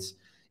chains,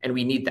 and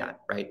we need that,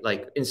 right?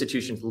 Like,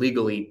 institutions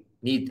legally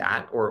need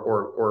that,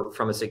 or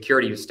from a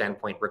security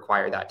standpoint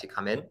require that to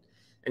come in.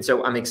 And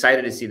so I'm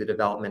excited to see the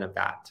development of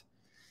that.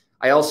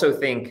 I also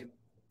think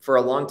for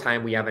a long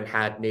time, we haven't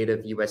had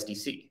native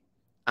USDC.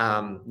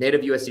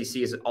 Native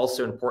USDC is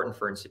also important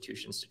for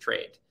institutions to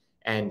trade,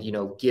 and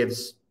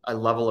gives a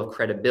level of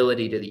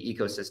credibility to the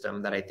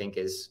ecosystem that I think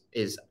is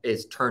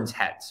turns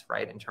heads,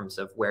 right, in terms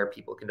of where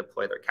people can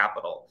deploy their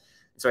capital.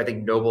 So I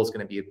think Noble is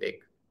going to be a big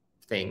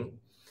thing.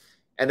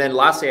 And then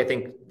lastly, I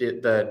think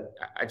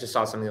I just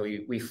saw something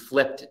that we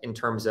flipped in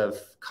terms of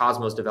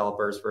Cosmos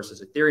developers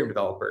versus Ethereum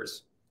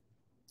developers.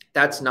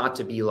 That's not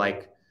to be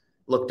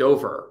looked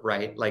over,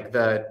 right? Like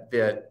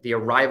the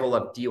arrival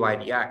of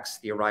DYDX,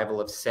 the arrival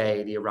of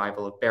Say, the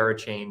arrival of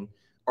Barachain,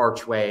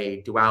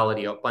 Archway,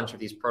 Duality, a bunch of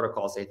these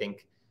protocols, I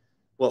think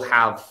will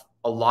attract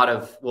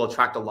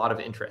a lot of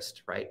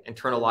interest, right? And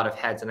turn a lot of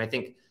heads. And I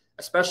think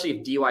especially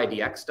if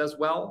DYDX does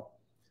well,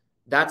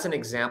 that's an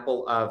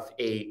example of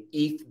a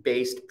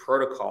ETH-based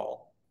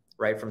protocol,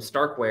 right, from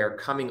Starkware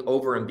coming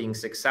over and being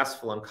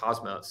successful in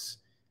Cosmos.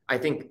 I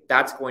think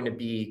that's going to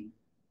be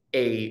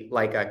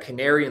like a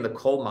canary in the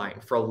coal mine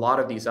for a lot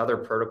of these other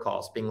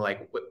protocols, being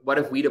like, what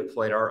if we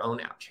deployed our own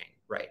app chain,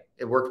 right?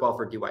 It worked well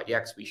for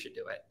DYDX, we should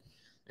do it.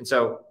 And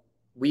so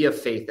we have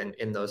faith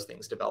in those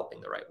things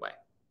developing the right way.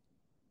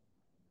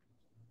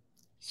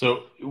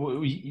 So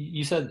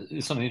you said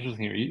something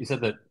interesting here. You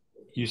said that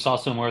you saw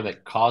somewhere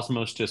that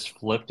Cosmos just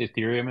flipped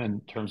Ethereum in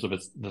terms of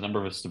the number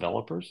of its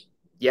developers.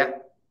 Yeah.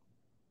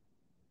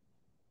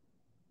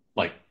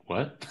 Like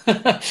what?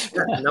 Yeah,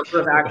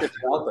 number of active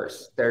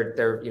developers.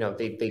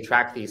 They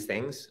track these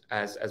things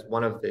as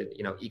one of the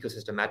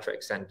ecosystem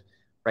metrics, and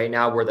right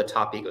now we're the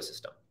top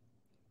ecosystem.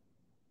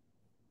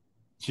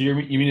 So you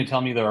mean to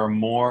tell me there are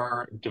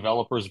more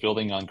developers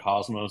building on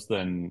Cosmos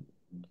than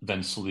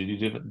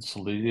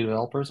Solidity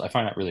developers? I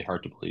find that really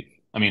hard to believe.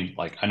 I mean,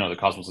 like I know the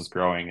Cosmos is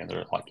growing and there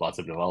are like lots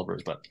of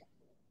developers, but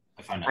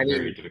I find that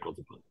very difficult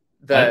to believe.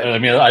 I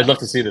mean, I'd love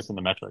to see this in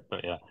the metric,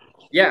 but yeah.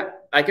 Yeah,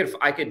 I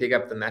could dig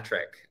up the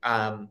metric,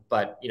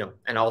 but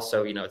and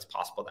also it's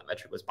possible that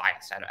metric was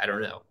biased. I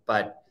don't know,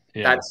 but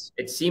yeah.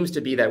 It seems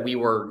to be that we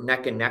were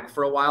neck and neck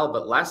for a while,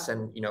 but less.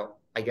 And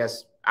I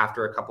guess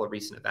after a couple of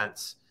recent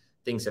events,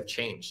 things have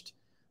changed.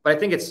 But I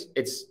think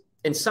it's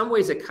in some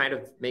ways it kind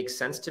of makes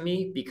sense to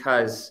me,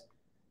 because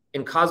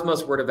in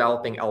Cosmos we're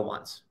developing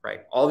L1s,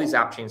 right? All these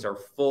app chains are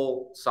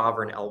full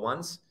sovereign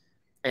L1s.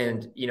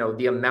 And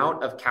the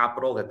amount of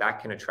capital that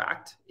can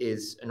attract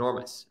is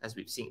enormous, as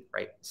we've seen,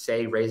 right?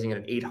 Say raising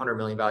an $800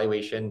 million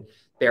valuation,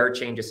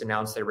 Berachain just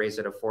announced they raised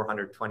at a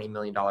 $420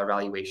 million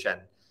valuation.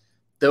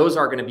 Those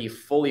are going to be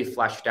fully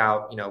fleshed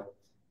out,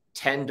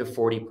 10 to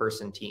 40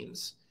 person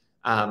teams.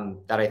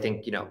 That I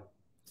think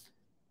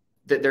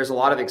there's a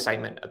lot of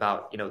excitement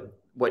about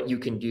what you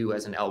can do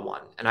as an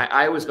L1. And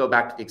I always go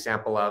back to the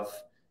example of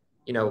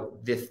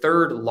the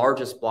third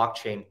largest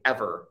blockchain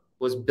ever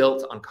was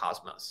built on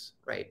Cosmos,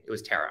 right? It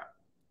was Terra.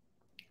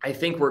 I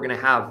think we're going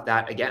to have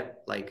that again.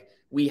 Like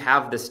we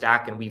have the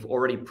stack and we've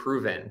already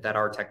proven that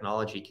our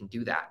technology can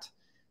do that.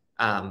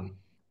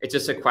 It's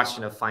just a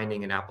question of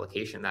finding an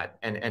application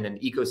and an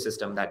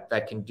ecosystem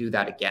that can do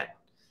that again.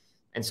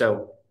 And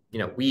so,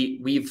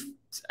 we've,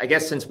 I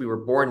guess since we were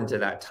born into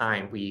that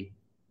time, we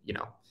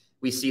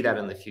see that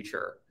in the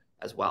future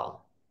as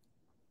well.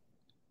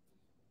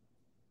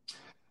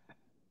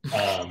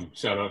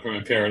 Shout out from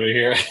Imperator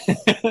here.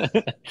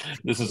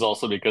 This is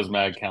also because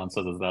Mag counts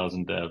as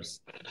 1,000 devs.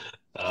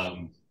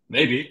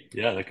 Maybe,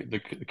 yeah, there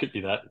could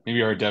be that.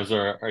 Maybe our devs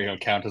are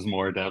count as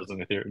more devs than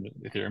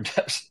Ethereum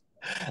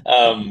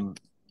devs.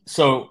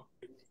 So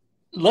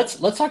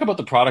let's talk about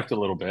the product a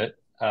little bit.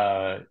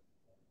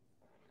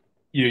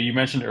 You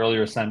mentioned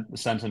earlier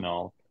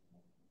Sentinel.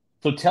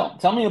 So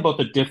tell me about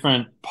the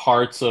different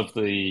parts of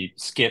the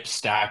Skip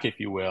stack, if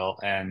you will,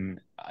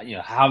 and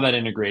how that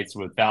integrates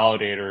with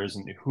validators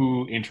and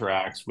who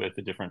interacts with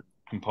the different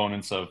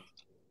components of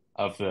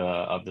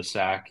the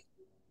stack.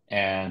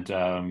 And as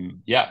a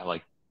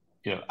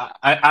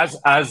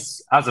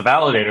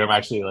validator, I'm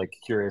actually like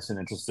curious and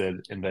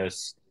interested in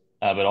this,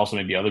 but also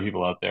maybe other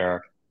people out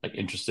there like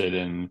interested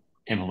in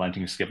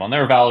implementing Skip on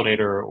their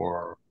validator,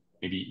 or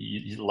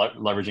maybe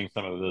leveraging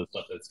some of the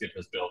stuff that Skip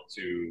has built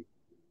to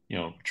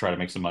try to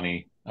make some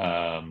money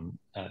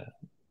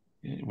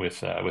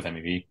with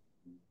MEV.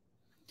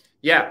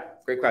 Yeah,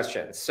 great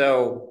question.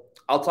 So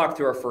I'll talk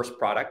through our first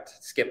product,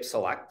 Skip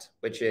Select,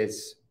 which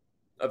is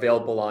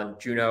available on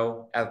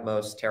Juno,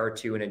 Evmos, Terra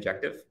 2, and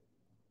Injective.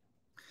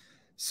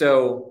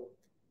 So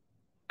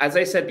as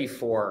I said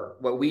before,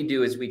 what we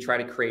do is we try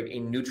to create a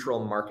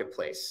neutral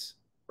marketplace,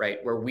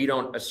 right, where we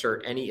don't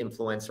assert any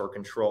influence or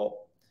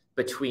control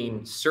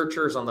between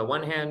searchers on the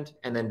one hand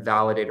and then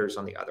validators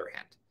on the other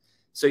hand.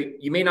 So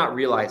you may not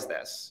realize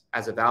this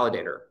as a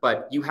validator,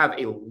 but you have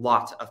a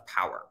lot of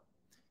power,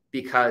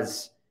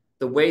 because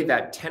the way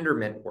that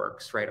Tendermint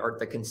works, right, or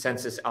the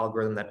consensus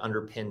algorithm that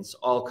underpins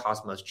all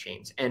Cosmos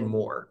chains and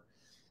more,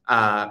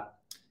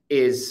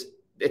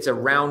 it's a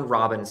round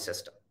robin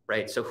system,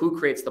 right? So who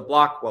creates the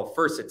block? Well,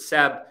 first it's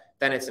Seb,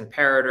 then it's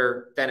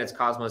Imperator, then it's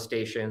Cosmos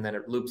Station, then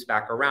it loops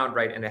back around,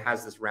 right? And it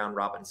has this round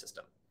robin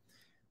system.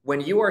 When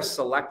you are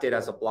selected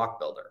as a block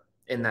builder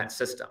in that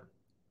system,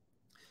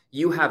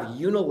 you have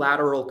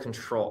unilateral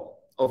control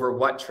over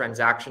what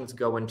transactions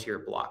go into your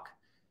block.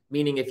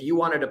 Meaning if you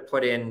wanted to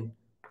put in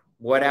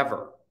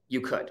whatever, you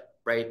could,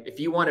 right? If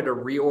you wanted to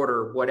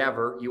reorder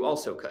whatever, you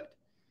also could.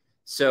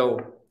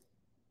 So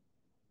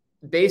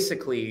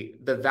basically,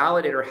 the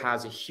validator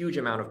has a huge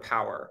amount of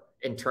power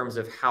in terms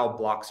of how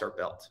blocks are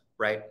built,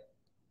 right?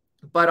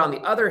 But on the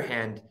other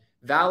hand,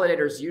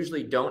 validators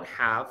usually don't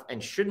have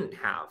and shouldn't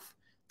have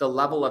the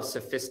level of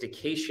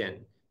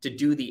sophistication to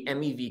do the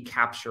MEV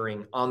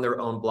capturing on their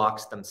own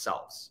blocks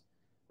themselves,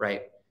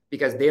 right?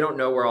 Because they don't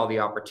know where all the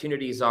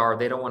opportunities are.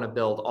 They don't want to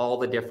build all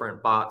the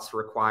different bots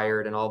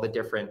required and all the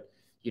different,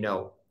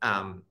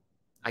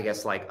 I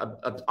guess like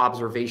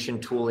observation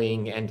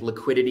tooling and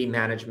liquidity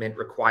management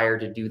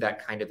required to do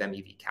that kind of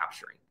MEV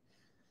capturing.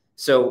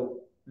 So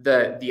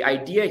the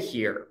idea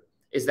here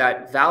is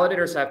that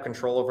validators have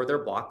control over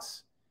their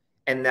blocks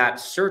and that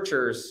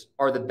searchers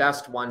are the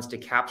best ones to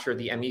capture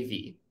the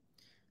MEV.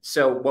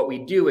 So what we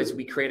do is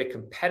we create a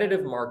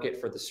competitive market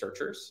for the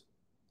searchers.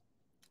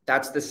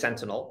 That's the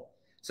Sentinel.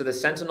 So the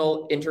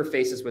Sentinel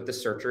interfaces with the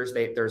searchers.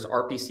 There's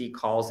RPC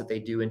calls that they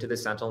do into the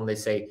Sentinel, and they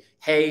say,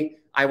 hey,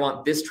 I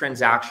want this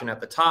transaction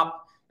at the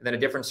top. And then a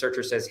different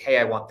searcher says, hey,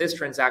 I want this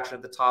transaction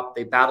at the top.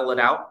 They battle it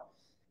out.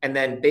 And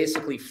then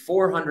basically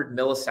 400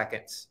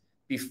 milliseconds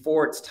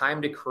before it's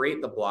time to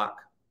create the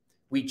block,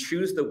 we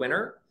choose the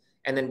winner,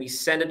 and then we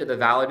send it to the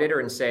validator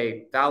and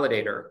say,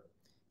 validator,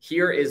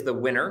 here is the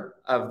winner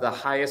of the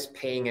highest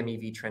paying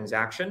MEV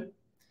transaction,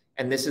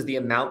 and this is the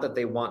amount that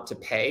they want to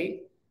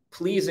pay.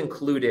 Please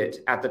include it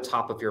at the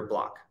top of your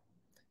block.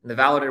 And the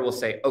validator will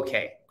say,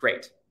 okay,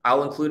 great.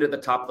 I'll include it at the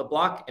top of the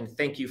block, and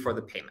thank you for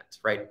the payment,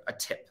 right? A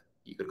tip,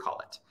 you could call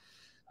it.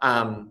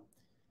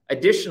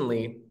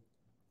 Additionally,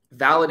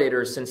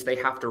 validators, since they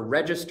have to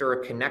register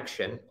a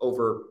connection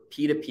over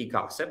P2P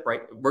gossip,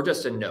 right? We're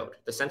just a node.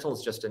 The Sentinel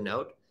is just a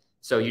node.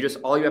 So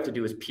all you have to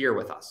do is peer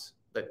with us.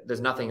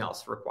 There's nothing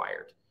else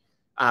required.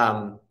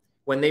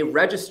 When they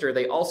register,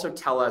 they also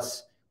tell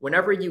us,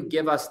 whenever you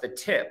give us the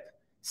tip,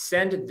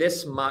 send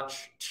this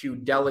much to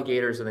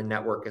delegators in the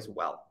network as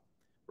well,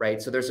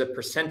 right? So there's a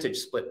percentage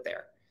split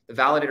there. The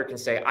validator can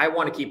say, I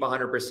want to keep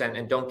 100%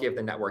 and don't give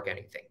the network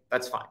anything.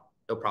 That's fine,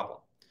 no problem.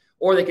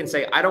 Or they can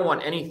say, I don't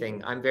want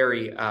anything. I'm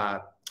very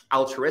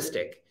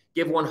altruistic.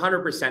 Give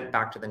 100%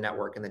 back to the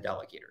network and the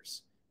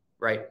delegators,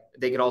 right?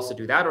 They could also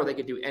do that, or they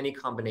could do any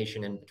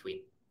combination in between.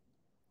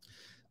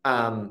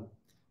 And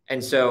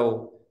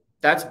so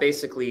that's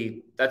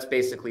basically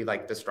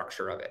like the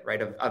structure of it,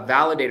 right? A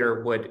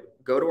validator would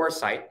go to our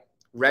site,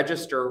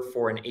 register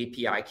for an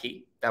API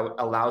key that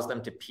allows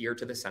them to peer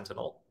to the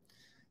Sentinel.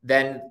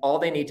 Then all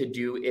they need to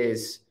do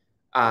is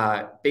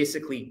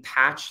basically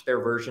patch their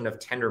version of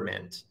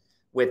Tendermint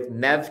with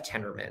MEV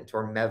Tendermint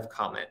or MEV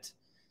comment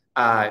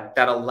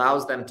that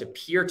allows them to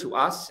peer to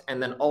us,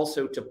 and then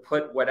also to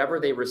put whatever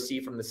they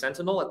receive from the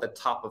Sentinel at the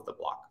top of the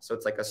block. So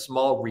it's like a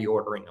small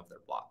reordering of their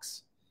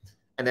blocks.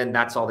 And then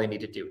that's all they need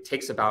to do. It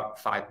takes about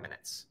 5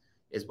 minutes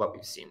is what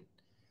we've seen.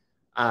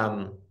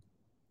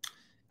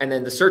 And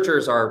then the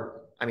searchers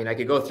are, I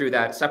could go through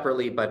that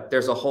separately, but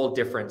there's a whole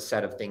different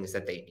set of things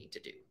that they need to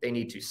do. They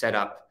need to set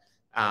up,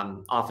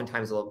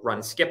 oftentimes they'll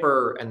run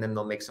Skipper, and then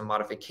they'll make some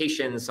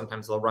modifications.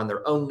 Sometimes they'll run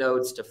their own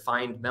nodes to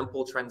find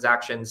mempool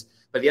transactions.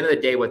 But at the end of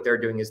the day, what they're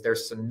doing is they're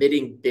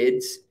submitting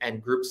bids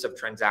and groups of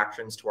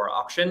transactions to our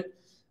auction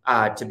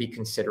to be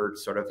considered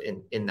sort of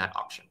in that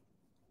auction.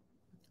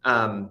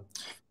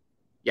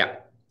 Yeah.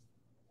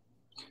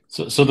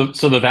 So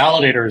the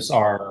validators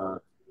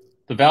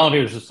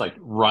just like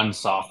run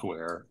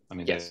software.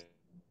 Yes.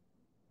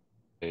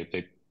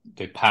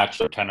 They patch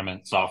their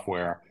Tendermint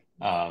software,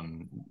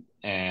 and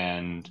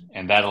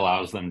that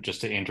allows them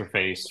just to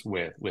interface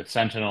with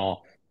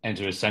Sentinel and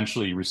to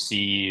essentially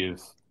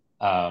receive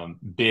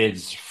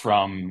bids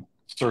from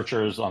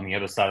searchers on the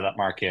other side of that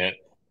market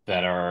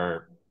that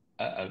are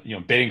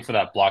bidding for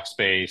that block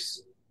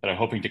space, that are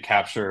hoping to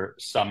capture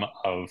some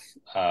of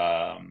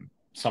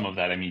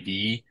that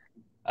MEV.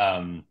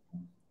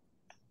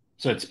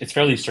 So it's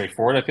fairly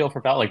straightforward, I feel,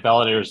 for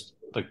validators.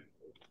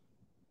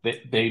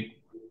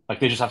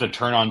 They just have to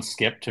turn on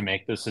Skip to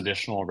make this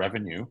additional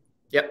revenue.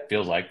 Yep.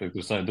 Feels like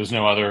there's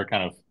no other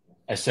kind of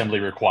assembly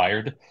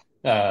required.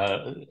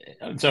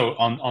 So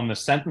on the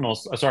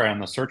Sentinels, on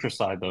the searcher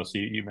side though, so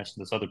you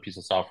mentioned this other piece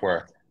of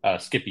software,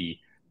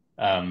 Skippy.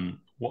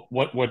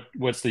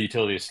 What's the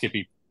utility of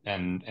Skippy,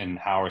 and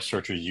how are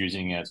searchers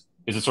using it?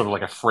 Is it sort of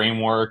like a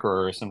framework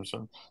or some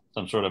sort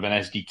of an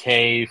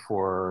SDK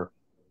for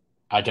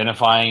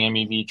identifying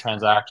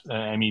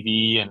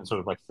MEV and sort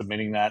of like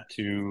submitting that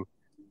to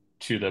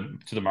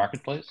the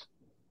marketplace?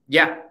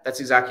 Yeah, that's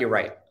exactly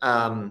right.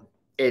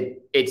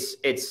 It's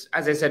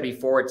as I said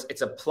before,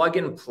 it's a plug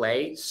and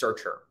play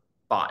searcher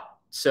bot.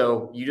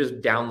 So you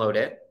just download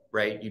it,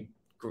 right? You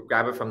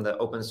grab it from the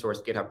open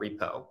source GitHub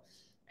repo,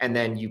 and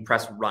then you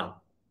press run.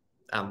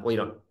 You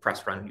don't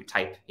press run, you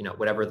type,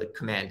 whatever the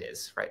command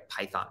is, right?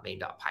 Python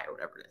main.py or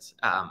whatever it is.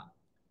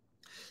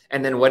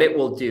 And then what it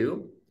will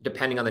do,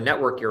 depending on the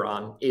network you're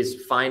on,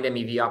 is find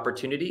MEV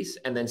opportunities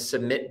and then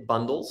submit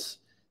bundles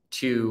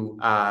to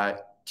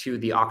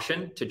the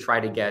auction to try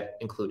to get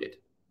included,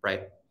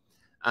 right?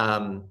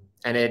 And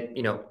it,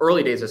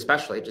 early days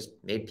especially, it just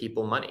made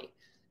people money.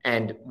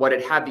 And what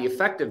it had the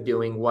effect of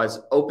doing was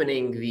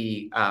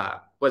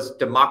was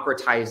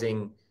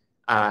democratizing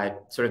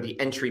sort of the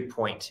entry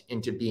point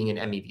into being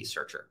an MEV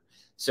searcher.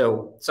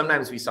 So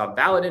sometimes we saw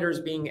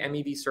validators being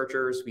MEV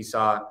searchers. We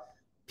saw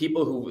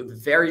people who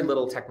with very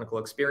little technical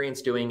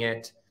experience doing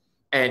it.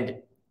 And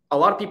a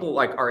lot of people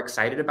are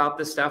excited about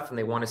this stuff and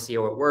they want to see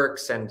how it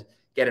works and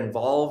get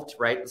involved,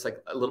 right? It's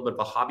like a little bit of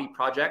a hobby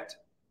project.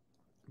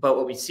 But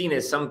what we've seen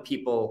is some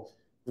people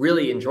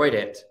really enjoyed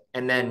it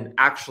and then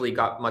actually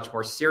got much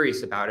more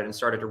serious about it and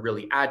started to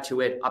really add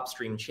to it,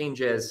 upstream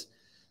changes.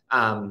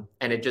 And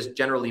it just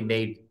generally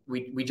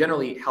we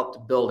generally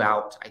helped build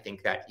out, I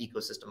think, that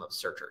ecosystem of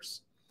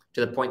searchers.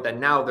 to the point that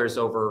now there's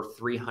over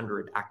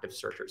 300 active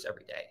searchers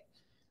every day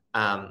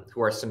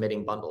who are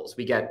submitting bundles.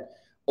 We get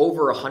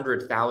over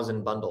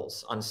 100,000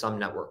 bundles on some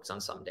networks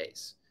on some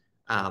days.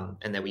 And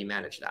then we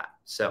manage that.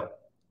 So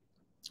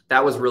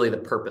that was really the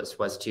purpose,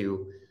 was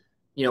to,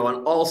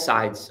 on all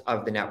sides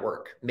of the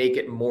network, make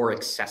it more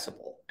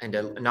accessible and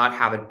to not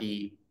have it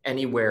be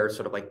anywhere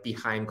sort of like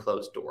behind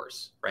closed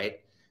doors,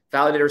 right?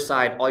 Validator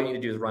side, all you need to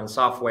do is run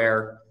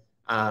software.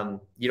 Maybe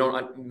you don't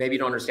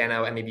understand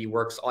how MEV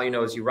works. All you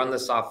know is you run the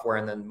software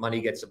and then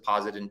money gets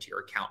deposited into your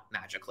account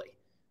magically,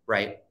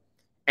 right?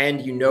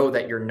 And you know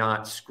that you're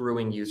not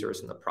screwing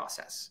users in the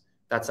process.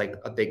 That's like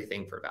a big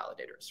thing for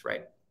validators,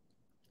 right?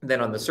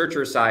 Then on the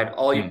searcher side,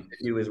 all you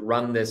do is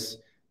run this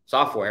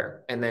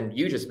software and then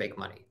you just make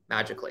money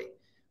magically,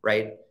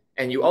 right?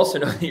 And you also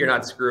know that you're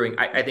not screwing.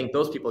 I think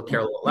those people care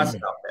a little less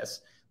about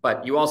this,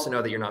 but you also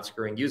know that you're not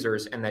screwing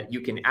users and that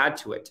you can add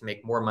to it to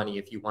make more money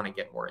if you want to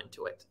get more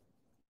into it.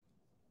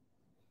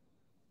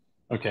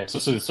 Okay, so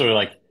it's sort of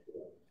like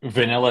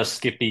vanilla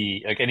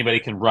Skippy, like anybody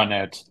can run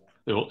it.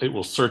 It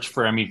will search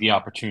for MEV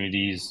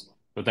opportunities,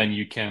 but then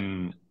you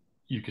can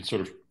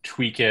sort of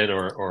tweak it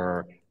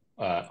or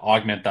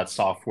augment that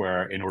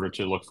software in order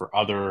to look for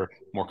other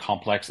more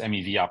complex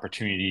MEV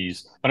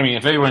opportunities. But I mean,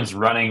 if everyone's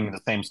running the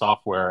same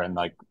software and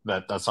like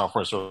that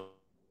software is sort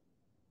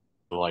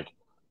of like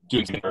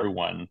doing something for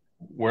everyone,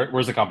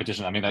 where's the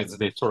competition? I mean,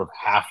 they sort of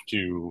have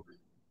to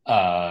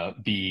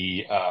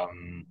be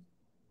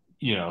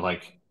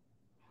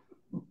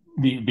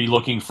be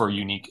looking for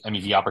unique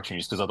MEV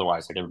opportunities, because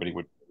otherwise like everybody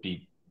would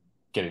be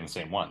getting the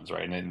same ones,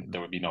 right? And then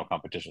there would be no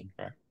competition,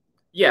 right?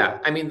 Yeah,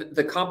 I mean,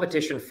 the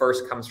competition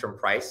first comes from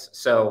price.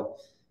 So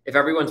if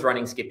everyone's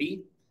running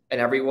Skippy and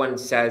everyone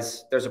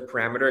says, there's a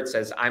parameter, it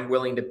says, I'm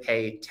willing to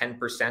pay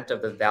 10%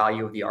 of the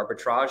value of the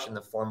arbitrage in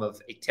the form of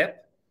a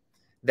tip,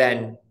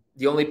 then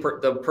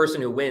the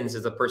person who wins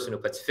is the person who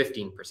puts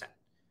 15%,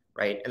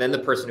 right? And then the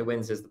person who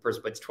wins is the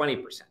person who puts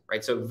 20%,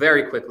 right? So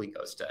very quickly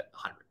goes to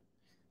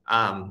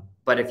 100.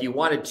 But if you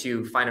wanted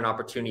to find an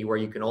opportunity where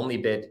you can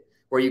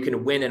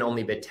win and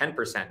only bid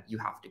 10%, you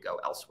have to go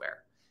elsewhere,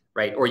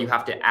 right? Or you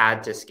have to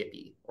add to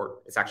Skippy, or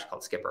it's actually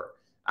called Skipper.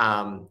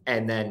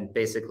 And then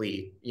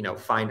basically,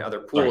 find other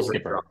pools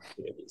or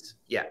opportunities.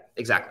 Yeah,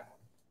 exactly.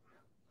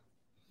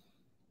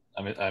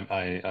 I mean,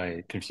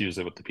 I confused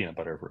it with the peanut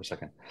butter for a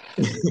second.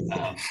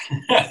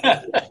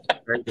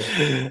 Very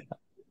good.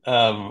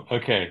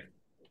 Okay.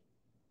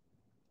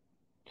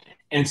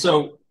 And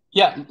so,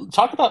 yeah,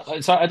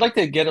 so I'd like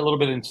to get a little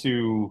bit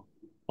into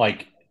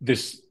like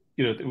this,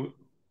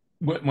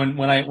 when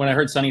I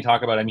heard Sunny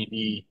talk about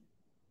MEV,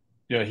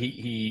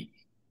 he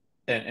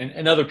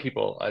and other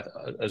people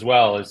as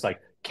well, is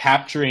like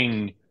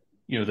capturing,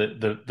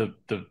 the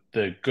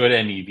good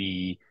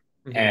MEV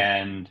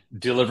and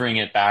delivering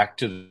it back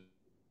to the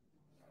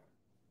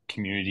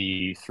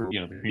community through,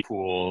 the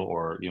pool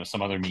or,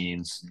 some other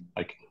means,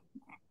 like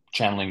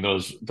channeling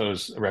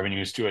those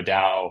revenues to a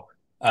DAO.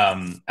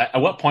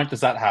 At what point does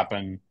that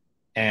happen?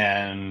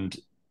 And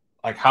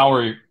like, how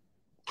are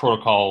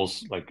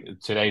protocols like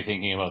today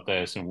thinking about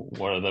this, and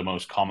what are the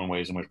most common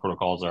ways in which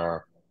protocols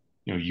are,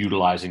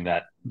 utilizing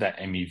that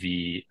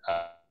MEV?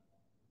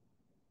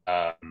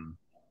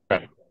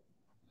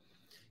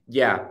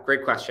 Yeah,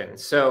 great question.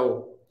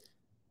 So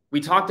we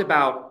talked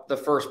about the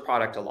first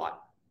product a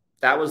lot.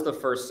 That was the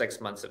first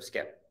 6 months of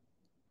Skip.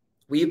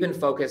 We've been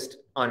focused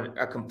on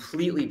a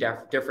completely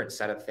different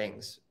set of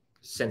things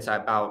since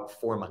about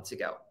 4 months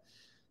ago.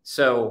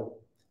 So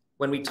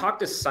when we talked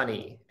to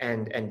Sunny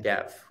and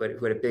Dev, who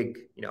had a big,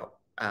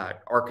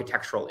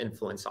 architectural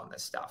influence on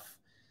this stuff,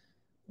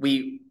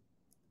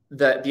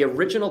 the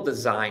original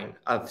design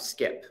of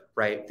Skip,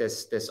 right,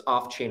 this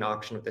off-chain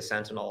auction with the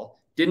Sentinel,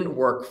 didn't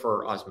work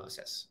for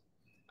Osmosis.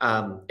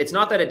 It's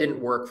not that it didn't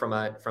work from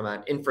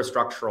an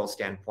infrastructural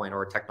standpoint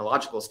or a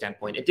technological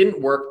standpoint. It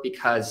didn't work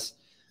because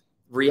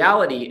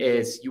reality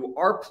is you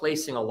are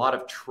placing a lot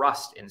of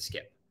trust in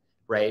Skip,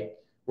 right?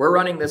 We're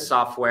running this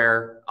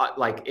software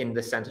like in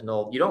the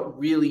Sentinel. You don't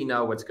really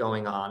know what's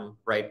going on,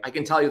 right? I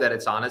can tell you that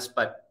it's honest,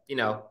 but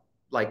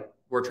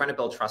we're trying to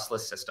build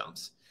trustless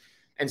systems.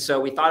 And so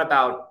we thought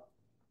about,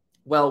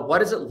 well, what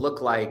does it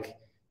look like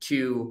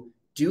to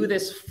do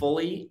this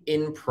fully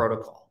in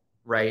protocol,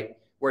 right?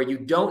 Where you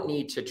don't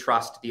need to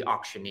trust the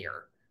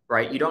auctioneer,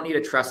 right? You don't need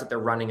to trust that they're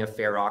running a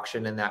fair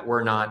auction and that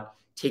we're not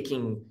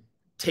taking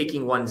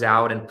ones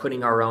out and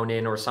putting our own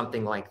in or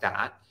something like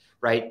that,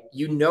 right?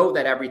 You know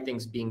that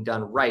everything's being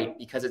done right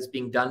because it's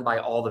being done by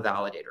all the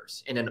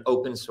validators in an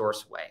open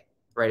source way,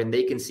 right? And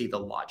they can see the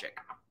logic.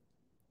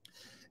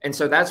 And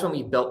so that's when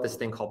we built this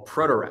thing called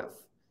ProtoRev.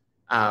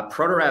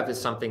 ProtoRev is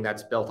something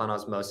that's built on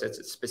Osmosis.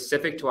 It's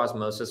specific to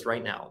Osmosis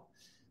right now,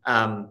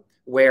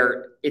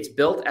 where it's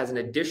built as an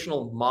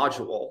additional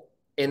module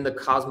in the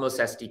Cosmos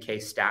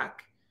SDK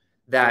stack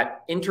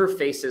that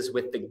interfaces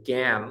with the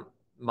GAM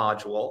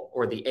module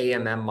or the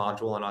AMM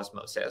module on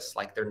Osmosis,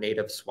 like their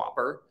native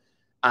swapper.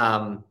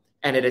 And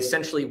it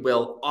essentially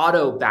will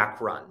auto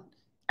backrun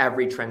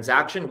every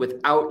transaction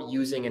without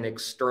using an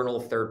external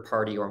third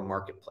party or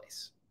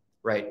marketplace,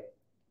 right?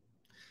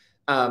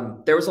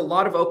 there was a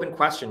lot of open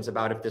questions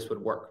about if this would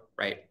work,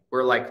 right?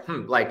 We're like,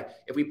 like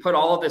if we put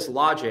all of this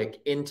logic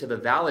into the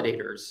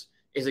validators,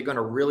 is it going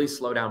to really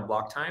slow down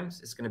block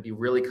times? It's going to be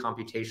really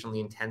computationally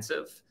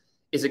intensive.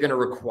 Is it going to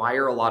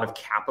require a lot of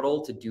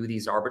capital to do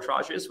these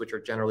arbitrages, which are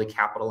generally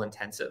capital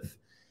intensive?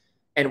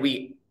 And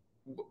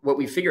what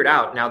we figured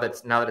out now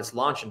that it's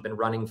launched and been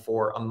running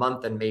for a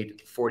month and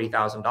made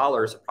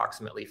 $40,000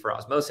 approximately for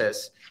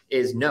Osmosis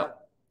is no,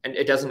 and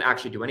it doesn't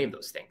actually do any of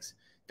those things.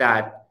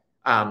 That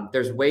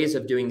there's ways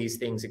of doing these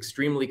things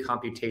extremely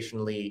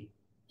computationally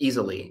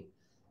easily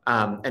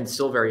and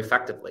still very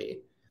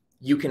effectively.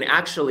 You can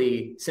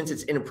actually, since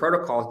it's in a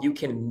protocol, you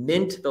can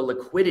mint the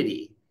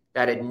liquidity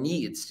that it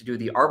needs to do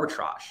the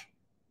arbitrage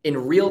in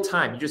real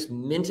time. You just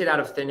mint it out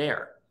of thin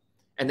air,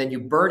 and then you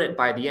burn it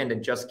by the end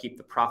and just keep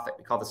the profit.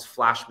 We call this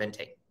flash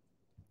minting.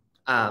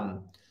 And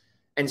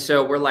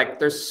so we're like,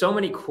 there's so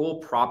many cool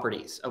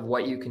properties of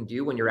what you can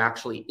do when you're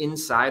actually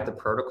inside the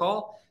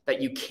protocol that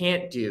you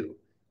can't do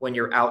when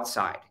you're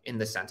outside in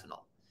the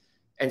Sentinel.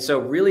 And so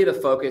really the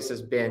focus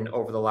has been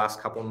over the last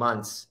couple of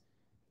months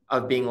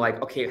of being like,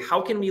 okay,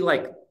 how can we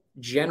like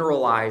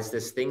generalize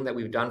this thing that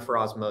we've done for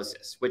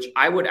Osmosis, which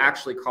I would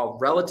actually call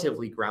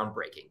relatively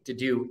groundbreaking, to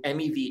do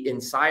MEV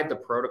inside the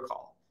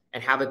protocol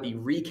and have it be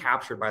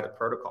recaptured by the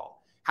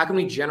protocol. How can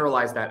we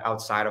generalize that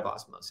outside of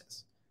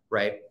Osmosis,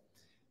 right?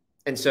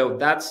 And so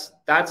that's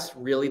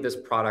really this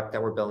product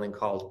that we're building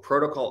called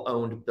Protocol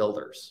Owned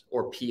Builders,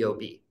 or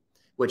POB,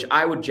 which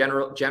I would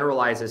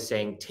generalize as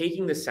saying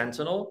taking the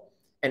Sentinel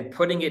and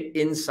putting it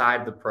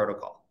inside the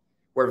protocol,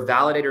 where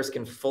validators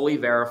can fully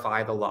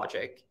verify the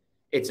logic.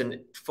 It's a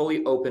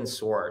fully open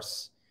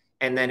source,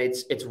 and then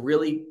it's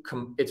really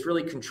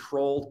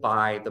controlled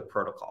by the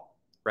protocol,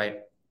 right?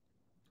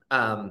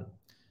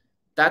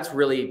 That's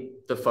really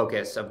the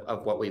focus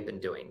of what we've been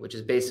doing, which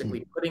is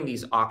basically putting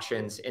these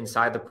auctions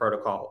inside the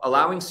protocol,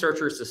 allowing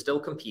searchers to still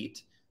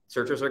compete.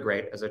 Searchers are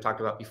great, as I talked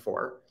about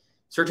before.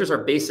 Searchers are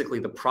basically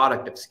the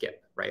product of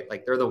Skip, right?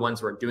 Like they're the ones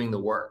who are doing the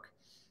work.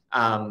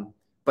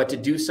 But to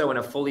do so in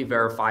a fully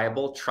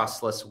verifiable,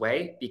 trustless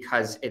way,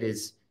 because it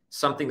is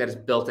something that is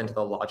built into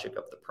the logic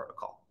of the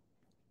protocol.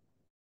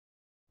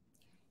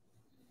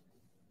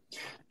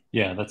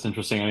 Yeah, that's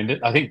interesting. I mean,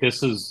 I think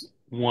this is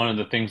one of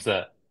the things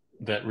that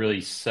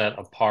really set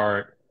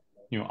apart,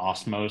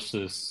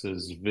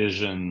 Osmosis's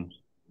vision,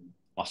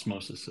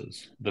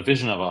 the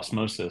vision of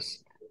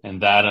Osmosis,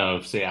 and that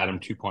of, say, Atom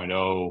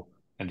 2.0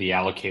 and the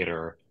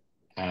allocator.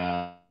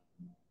 And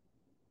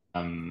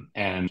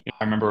I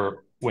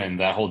remember when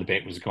that whole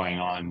debate was going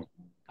on,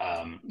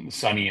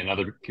 Sunny and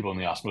other people in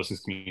the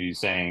Osmosis community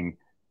saying,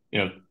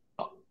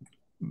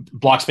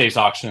 block space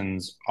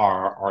auctions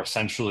are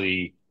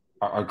essentially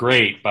are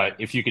great, but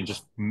if you can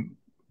just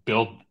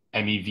build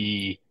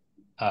MEV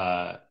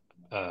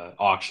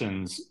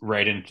auctions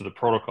right into the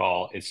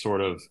protocol, it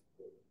sort of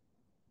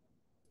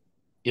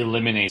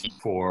eliminates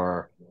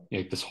for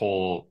this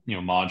whole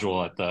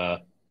module at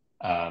the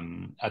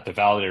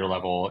validator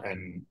level,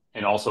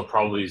 and also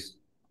probably is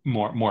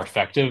more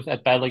effective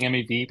at battling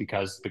MEV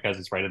because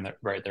it's right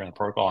there in the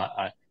protocol.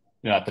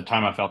 At the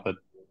time I felt that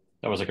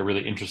was like a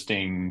really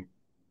interesting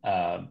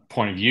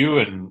point of view,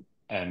 and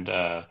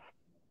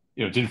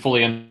didn't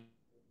fully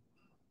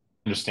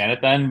understand it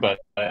then, but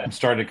I'm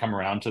starting to come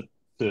around to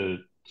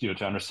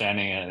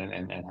understanding it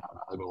and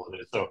how valuable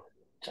it is. So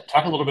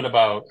talk a little bit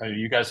about,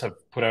 you guys have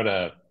put out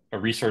a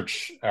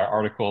research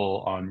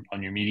article on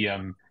your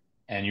Medium,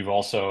 and you've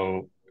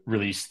also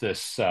released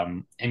this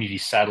MEV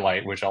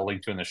satellite, which I'll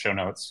link to in the show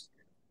notes,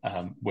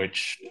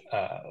 which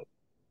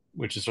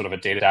is sort of a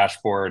data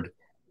dashboard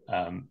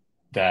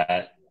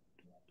that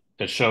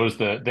shows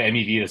the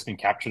MEV that's been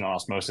captured on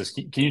Osmosis.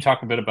 Can you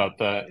talk a bit about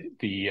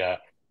the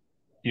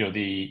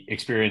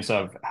experience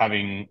of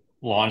having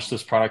launched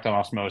this product on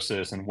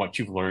Osmosis and what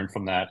you've learned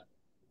from that,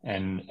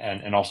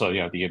 and also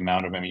the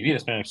amount of MEV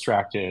that's been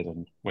extracted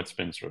and what's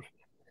been sort of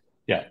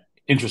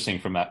interesting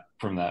from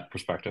that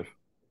perspective?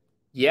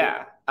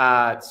 Yeah.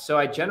 So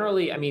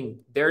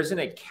there's an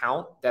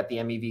account that the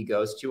MEV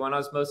goes to on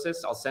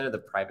Osmosis. I'll send it the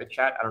private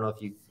chat. I don't know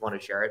if you want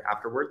to share it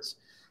afterwards,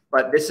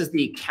 but this is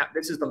the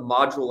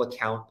module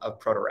account of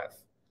ProtoRev.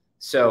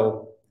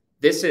 So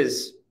this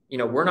is,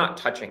 we're not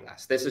touching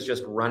this. This is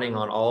just running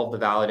on all of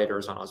the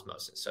validators on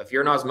Osmosis. So if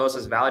you're an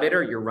Osmosis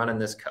validator, you're running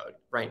this code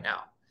right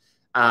now.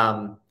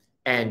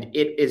 And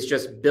it is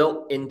just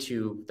built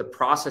into the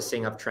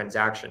processing of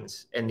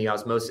transactions in the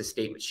Osmosis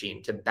state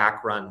machine to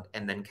backrun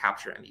and then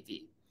capture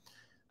MEV.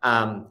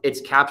 It's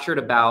captured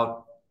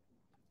about,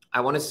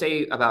 I want to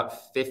say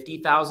about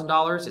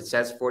 $50,000. It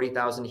says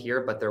 40,000 here,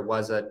 but there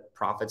was a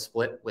profit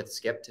split with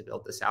Skip to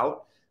build this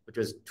out, which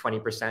was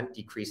 20%,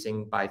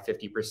 decreasing by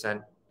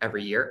 50%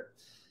 every year.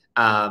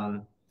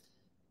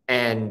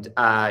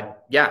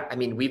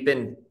 We've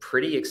been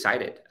pretty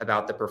excited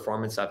about the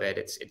performance of it.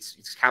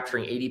 It's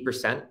capturing 80 to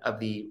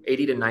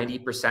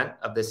 90%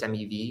 of this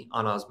MEV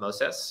on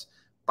Osmosis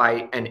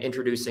and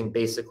introducing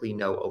basically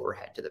no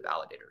overhead to the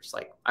validators.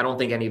 Like, I don't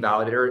think any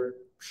validator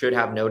should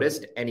have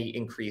noticed any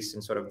increase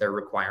in sort of their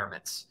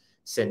requirements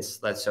since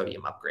the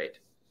Sodium upgrade.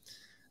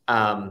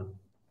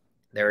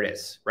 There it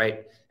is,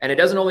 right? And it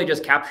doesn't only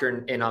just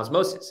capture in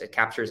Osmosis, it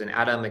captures in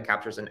Atom, it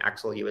captures in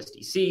Axel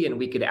USDC, and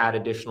we could add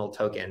additional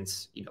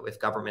tokens, if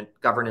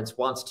governance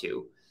wants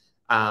to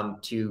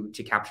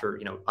capture,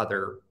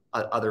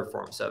 other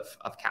forms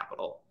of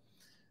capital.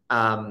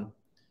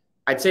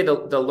 I'd say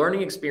the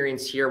learning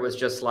experience here was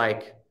just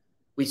like,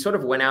 we sort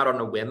of went out on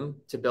a whim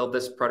to build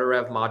this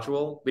ProtoRev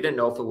module. We didn't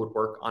know if it would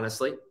work,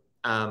 honestly.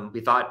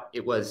 We thought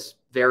it was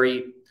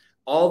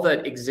all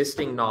the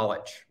existing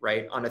knowledge,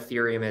 right, on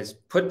Ethereum is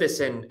put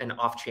this in an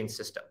off-chain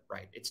system,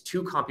 right? It's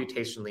too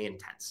computationally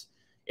intense.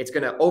 It's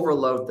going to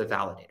overload the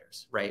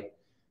validators, right?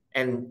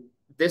 And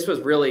this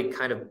was really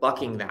kind of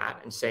bucking that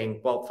and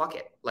saying, well, fuck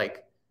it.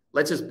 Like,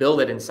 let's just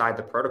build it inside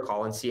the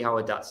protocol and see how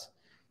it does.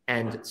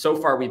 And so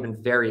far, we've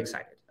been very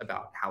excited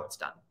about how it's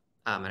done.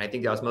 And I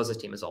think the Osmosis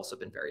team has also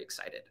been very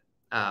excited.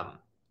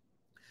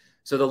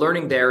 So the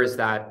learning there is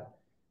that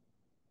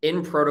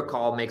in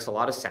protocol makes a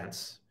lot of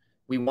sense.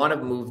 We want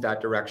to move that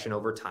direction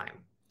over time.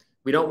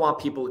 We don't want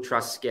people to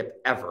trust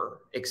Skip ever,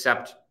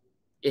 except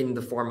in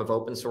the form of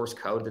open source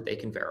code that they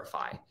can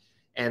verify.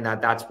 And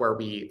that's where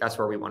we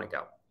want to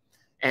go.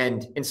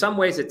 And in some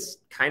ways, it's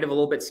kind of a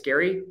little bit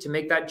scary to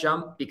make that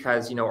jump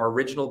because, our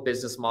original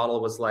business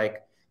model was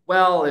like,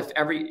 well,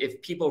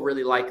 if people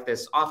really like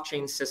this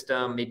off-chain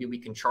system, maybe we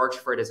can charge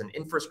for it as an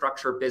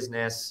infrastructure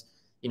business,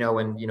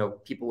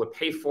 and people would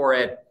pay for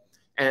it.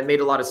 And it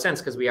made a lot of sense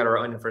because we had our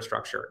own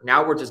infrastructure.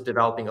 Now we're just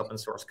developing open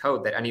source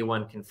code that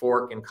anyone can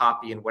fork and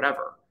copy and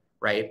whatever,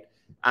 right?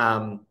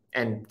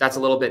 And that's a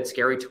little bit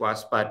scary to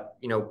us. But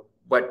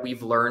what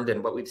we've learned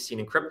and what we've seen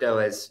in crypto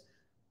is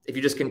if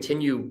you just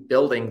continue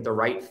building the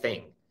right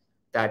thing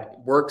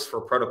that works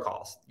for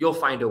protocols, you'll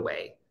find a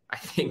way.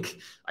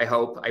 I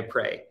hope, I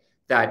pray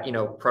that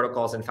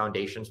protocols and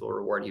foundations will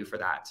reward you for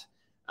that.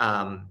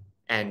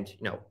 And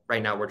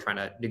right now we're trying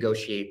to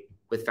negotiate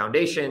with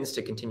foundations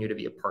to continue to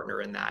be a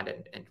partner in that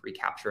and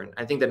recapture. And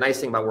I think the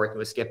nice thing about working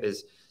with Skip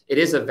is it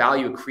is a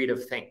value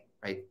accretive thing,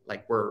 right?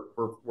 Like we're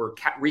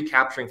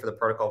recapturing for the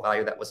protocol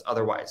value that was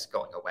otherwise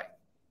going away.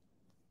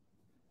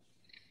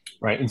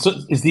 Right. And so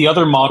is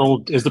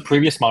the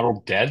previous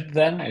model dead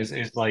then?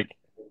 Is like,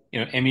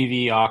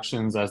 MEV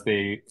auctions as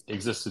they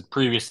existed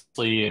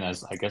previously and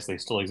as I guess they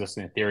still exist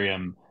in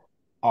Ethereum,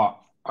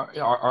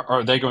 are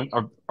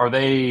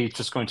they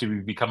just going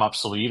to become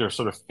obsolete or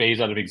sort of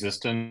phase out of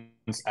existence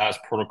as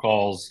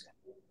protocols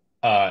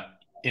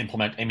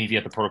implement MEV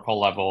at the protocol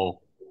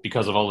level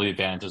because of all the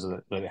advantages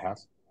that it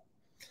has?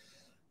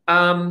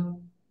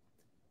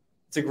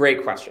 It's a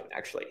great question,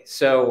 actually.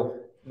 So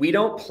we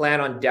don't plan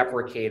on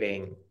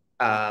deprecating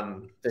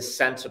the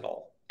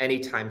Sentinel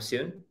anytime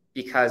soon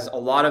because a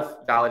lot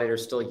of validators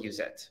still use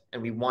it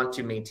and we want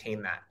to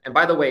maintain that. And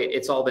by the way,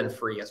 it's all been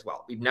free as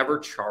well. We've never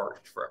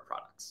charged for our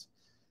products.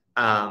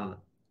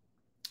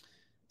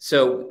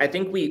 So I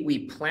think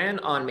we plan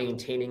on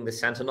maintaining the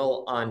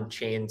Sentinel on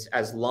chains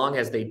as long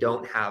as they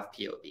don't have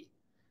POB.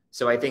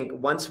 So I think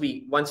once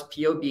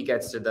POB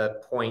gets to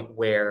the point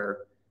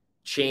where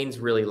chains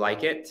really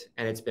like it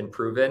and it's been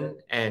proven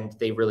and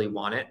they really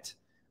want it,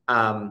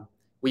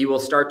 we will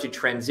start to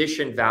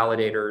transition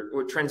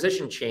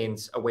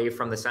chains away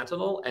from the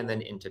Sentinel and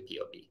then into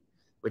POB,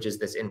 which is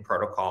this in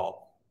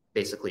protocol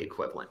basically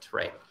equivalent,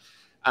 right?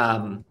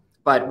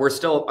 But we're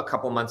still a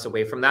couple months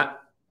away from that.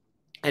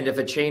 And if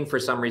a chain for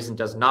some reason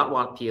does not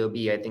want POB,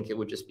 I think it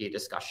would just be a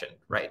discussion,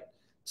 right?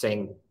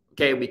 Saying,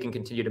 okay, we can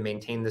continue to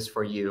maintain this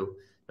for you,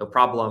 no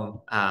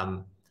problem.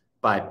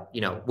 But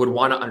would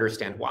want to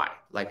understand why.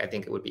 Like, I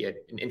think it would be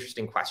an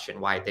interesting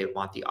question why they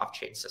want the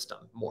off-chain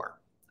system more.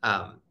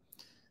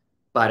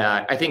 But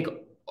I think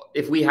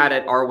if we had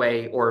it our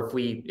way, or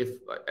if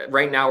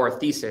right now our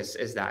thesis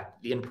is that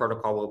the in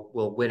protocol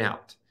will win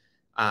out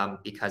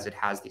because it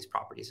has these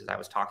properties as I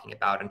was talking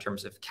about in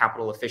terms of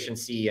capital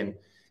efficiency and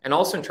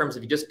also in terms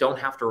of you just don't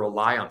have to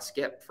rely on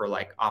Skip for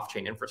like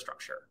off-chain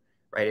infrastructure,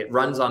 right? It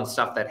runs on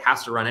stuff that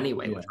has to run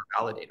anyway, which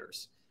are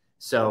validators.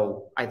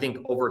 So I think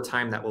over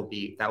time that will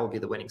be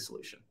the winning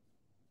solution.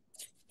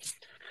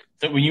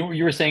 So when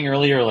you were saying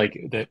earlier,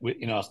 like that,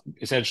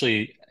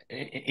 essentially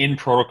in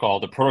protocol,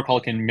 the protocol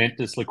can mint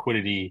this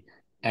liquidity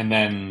and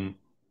then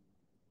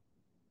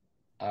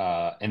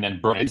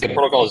burn it. The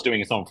protocol is doing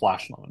its own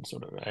flash loan,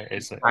 sort of. Right?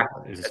 Is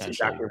essentially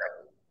exactly right.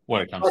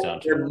 What it comes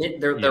down to.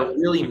 They're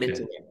really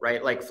minting it,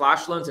 right? Like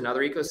flash loans and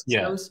other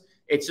ecosystems,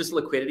 it's just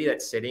liquidity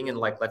that's sitting in,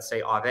 like, let's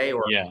say Aave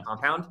or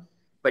Compound.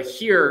 But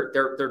here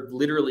they're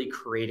literally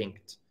creating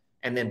it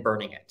and then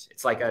burning it.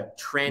 It's like a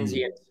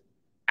transient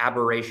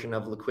aberration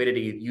of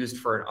liquidity used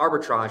for an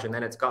arbitrage, and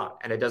then it's gone,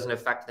 and it doesn't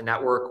affect the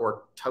network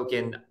or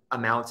token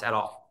amounts at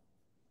all.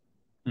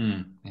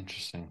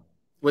 Interesting.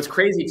 What's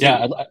crazy too,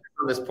 on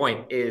this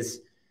point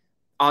is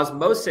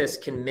Osmosis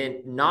can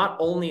mint not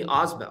only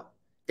Osmo,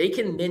 they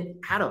can mint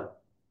Atom,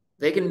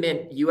 they can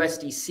mint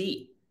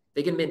USDC,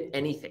 they can mint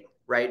anything,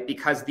 right?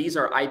 Because these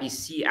are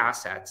IBC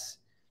assets.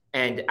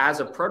 And as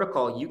a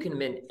protocol, you can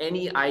mint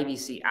any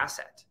IBC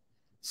asset.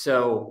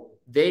 So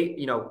they,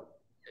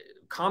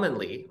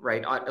 commonly,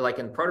 right, like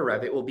in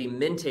ProtoRev, it will be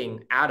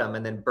minting Atom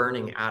and then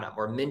burning Atom,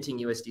 or minting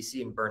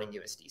USDC and burning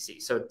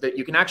USDC. So that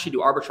you can actually do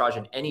arbitrage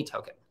in any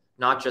token,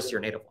 not just your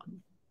native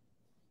one.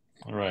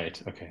 Right.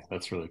 Okay,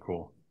 that's really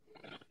cool.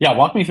 Yeah,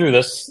 walk me through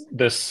this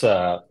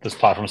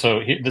platform.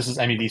 So this is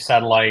MEV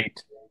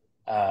Satellite,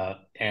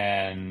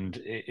 and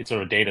it's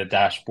sort of a data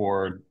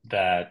dashboard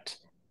that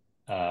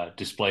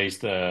displays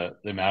the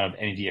amount of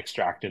MEV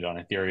extracted on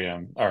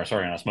Ethereum, or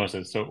sorry, on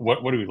Osmosis. So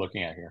what are we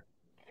looking at here?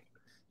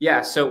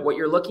 Yeah, so what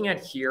you're looking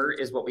at here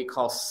is what we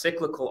call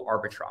cyclical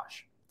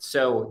arbitrage.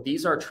 So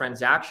these are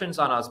transactions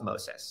on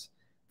Osmosis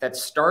that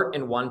start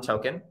in one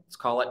token, let's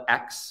call it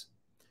X,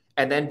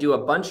 and then do a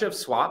bunch of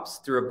swaps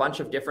through a bunch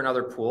of different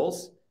other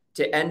pools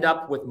to end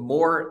up with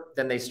more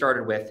than they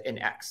started with in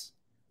X,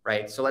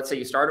 right? So let's say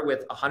you started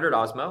with 100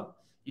 Osmo,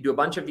 you do a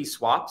bunch of these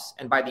swaps,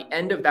 and by the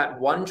end of that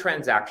one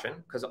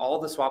transaction, because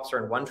all the swaps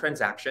are in one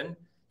transaction,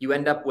 you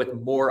end up with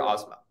more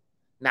Osmo,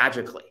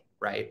 magically,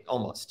 right?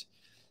 Almost.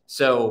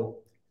 So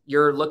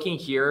you're looking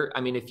here.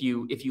 I mean, if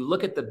you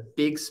look at the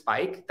big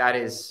spike, that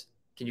is,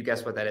 can you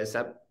guess what that is,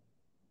 Seb?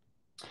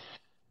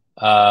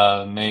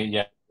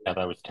 Yeah,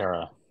 that was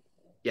Terra.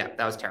 Yeah,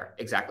 that was Terra.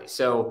 Exactly.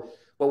 So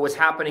what was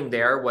happening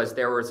there was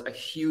a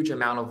huge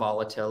amount of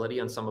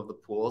volatility on some of the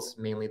pools,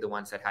 mainly the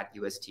ones that had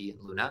UST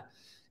and Luna.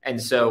 And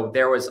so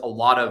there was a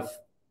lot of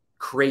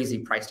crazy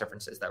price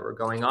differences that were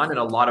going on and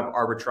a lot of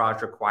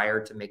arbitrage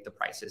required to make the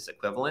prices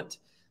equivalent,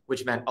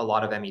 which meant a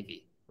lot of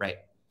MEV, right?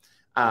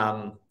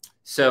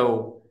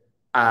 So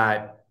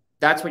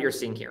that's what you're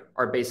seeing here,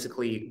 are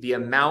basically the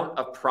amount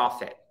of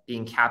profit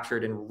being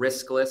captured in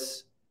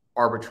riskless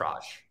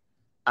arbitrage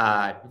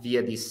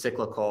via these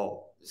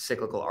cyclical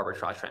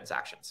arbitrage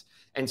transactions.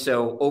 And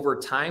so over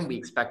time, we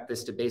expect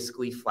this to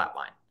basically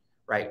flatline,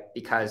 right?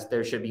 Because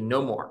there should be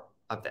no more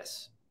of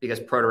this, because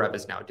ProtoRev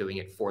is now doing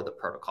it for the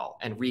protocol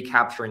and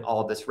recapturing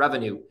all of this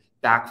revenue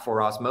back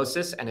for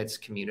Osmosis and its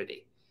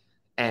community.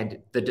 And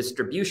the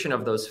distribution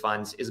of those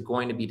funds is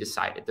going to be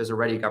decided. There's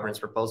already a governance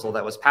proposal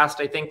that was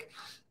passed, I think,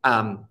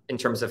 in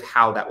terms of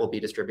how that will be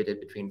distributed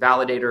between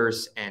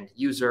validators and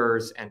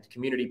users and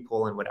community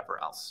pool and whatever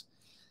else.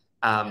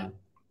 Yeah.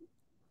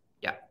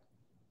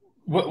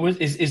 What was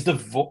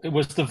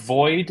the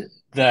void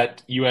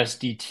that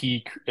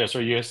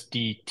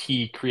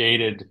USDT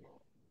created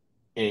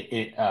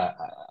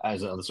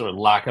as a sort of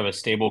lack of a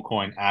stable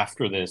coin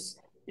after this?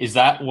 Is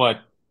that what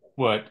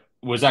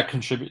was that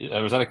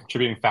was that a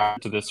contributing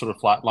factor to this sort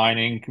of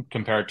flatlining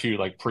compared to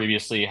like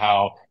previously,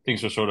 how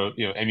things were sort of,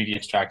 MEV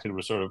extracted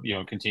was sort of,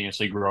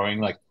 continuously growing?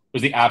 Like,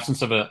 was the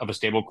absence of a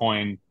stable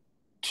coin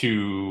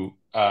to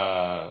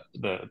blame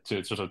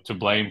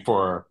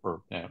for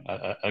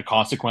a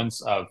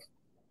consequence of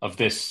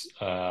this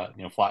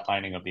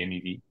flatlining of the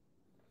MEV,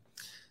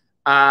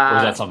 or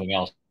is that something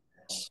else?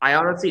 I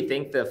honestly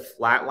think the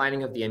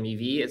flatlining of the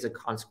MEV is a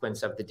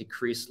consequence of the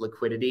decreased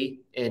liquidity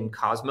in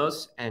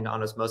Cosmos and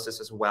on Osmosis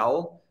as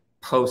well,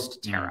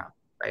 post Terra,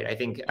 right? I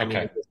think, I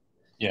mean,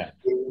 yeah,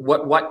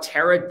 what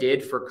Terra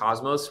did for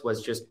Cosmos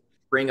was just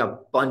bring a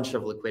bunch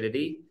of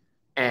liquidity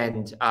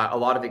and a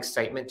lot of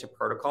excitement to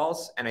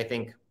protocols. And I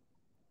think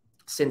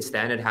since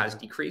then it has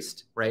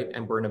decreased, right?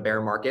 And we're in a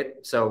bear market.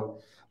 So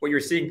what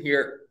you're seeing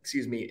here,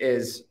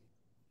 is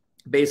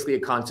basically a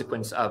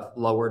consequence of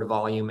lowered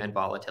volume and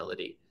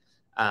volatility.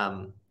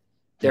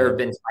 There have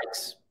been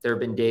spikes. There have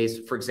been days,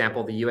 for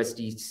example, the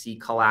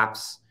USDC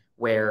collapse,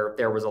 where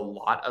there was a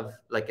lot of,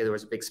 there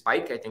was a big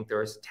spike. I think there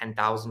was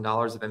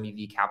 $10,000 of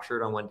MEV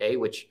captured on one day,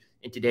 which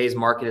in today's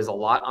market is a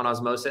lot on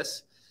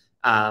Osmosis.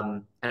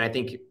 And I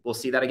think we'll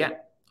see that again.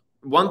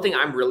 One thing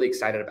I'm really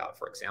excited about,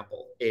 for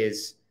example,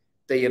 is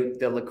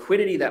the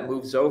liquidity that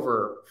moves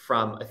over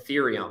from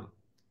Ethereum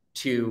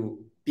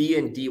to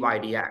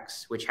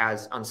BNDYDX, which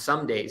has on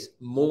some days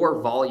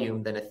more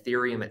volume than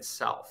Ethereum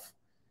itself,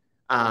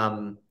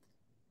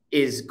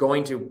 is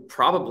going to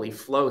probably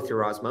flow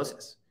through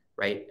Osmosis,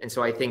 right? And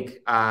so I think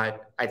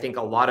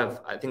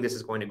this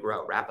is going to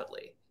grow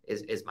rapidly,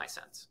 is my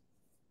sense.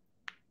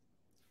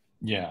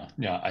 Yeah,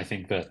 I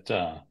think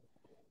that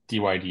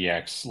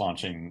DYDX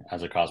launching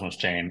as a Cosmos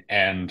chain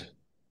and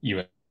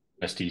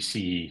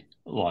USDC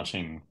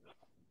launching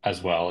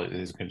as well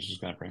is just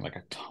going to bring like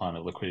a ton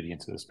of liquidity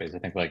into the space. I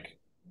think like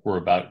we're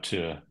about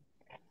to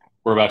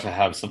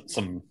have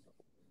some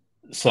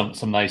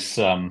nice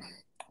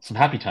some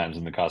happy times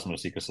in the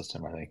Cosmos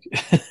ecosystem, I think.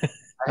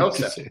 I hope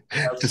so.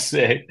 to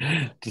say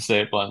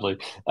it bluntly.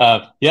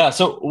 Yeah.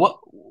 So what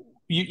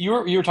you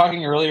were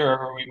talking earlier,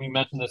 or we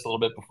mentioned this a little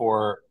bit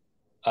before,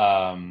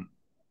 that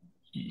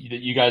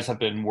you guys have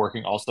been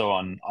working also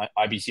on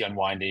IBC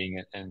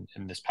unwinding and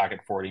this packet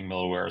forwarding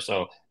middleware.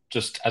 So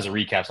just as a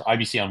recap, so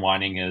IBC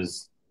unwinding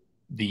is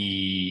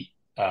the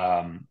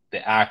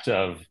act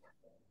of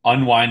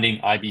unwinding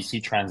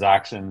IBC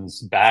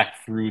transactions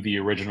back through the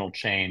original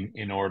chain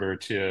in order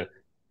to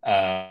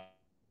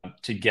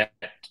get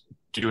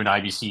to do an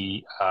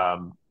IBC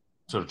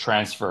sort of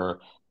transfer,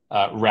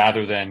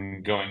 rather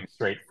than going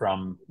straight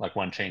from like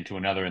one chain to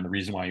another. And the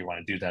reason why you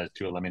want to do that is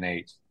to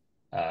eliminate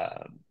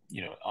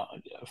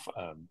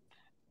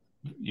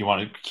you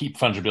want to keep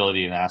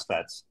fungibility in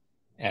assets.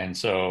 And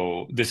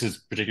so this is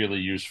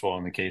particularly useful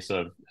in the case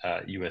of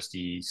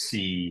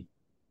USDC,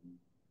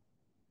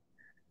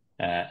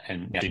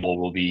 and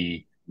will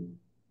be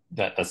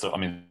that's I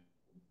mean,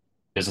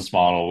 business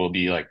model will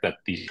be like that.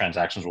 These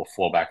transactions will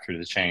flow back through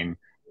the chain,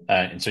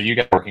 and so you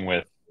guys working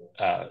with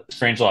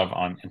Strangelove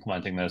on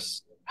implementing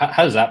this.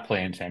 How does that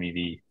play into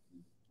MEV?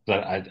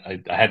 I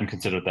hadn't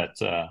considered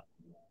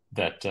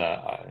that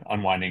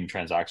unwinding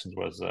transactions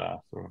was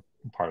sort of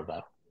part of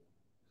that.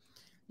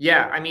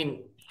 Yeah, I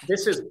mean,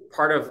 this is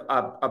part of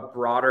a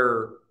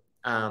broader.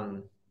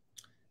 So,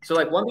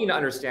 like, one thing to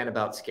understand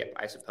about Skip,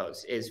 I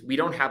suppose, is we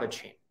don't have a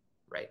chain,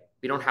 right?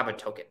 We don't have a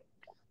token.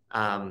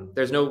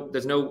 There's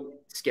no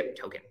Skip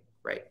token,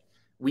 right?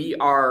 We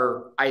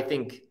are, I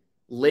think,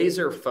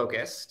 laser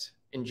focused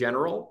in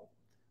general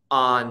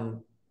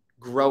on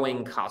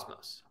growing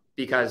Cosmos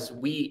because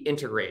we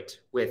integrate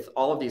with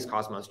all of these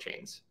Cosmos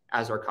chains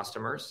as our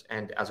customers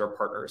and as our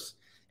partners,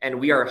 and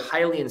we are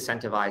highly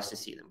incentivized to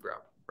see them grow,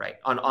 right?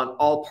 On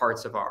all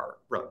parts of our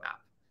roadmap.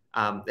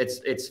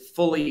 It's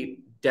fully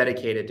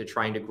dedicated to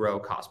trying to grow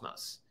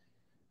Cosmos.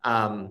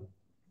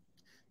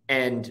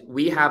 And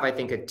we have, I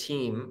think, a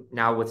team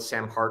now with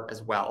Sam Hart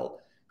as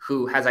well,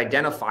 who has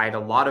identified a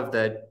lot of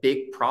the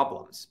big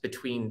problems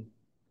between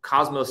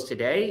Cosmos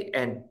today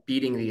and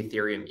beating the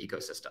Ethereum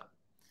ecosystem.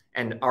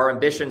 And our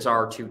ambitions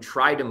are to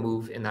try to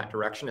move in that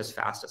direction as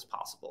fast as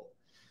possible.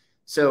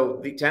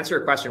 So to answer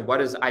your question, what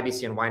does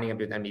IBC unwinding up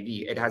to with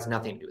MEV? It has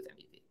nothing to do with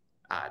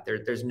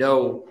MEV.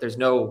 There's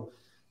no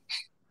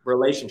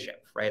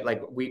relationship, right?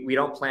 Like we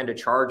don't plan to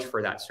charge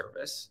for that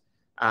service,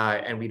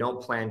 and we don't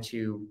plan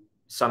to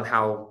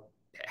somehow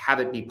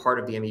have it be part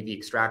of the MEV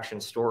extraction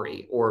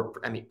story or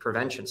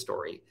prevention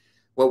story.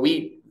 What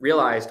we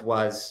realized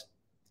was,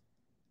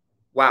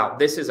 wow,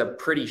 this is a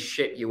pretty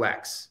shit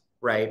UX,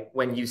 right?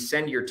 When you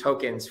send your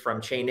tokens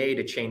from chain A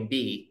to chain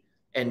B,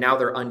 and now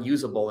they're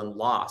unusable and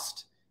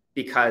lost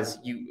because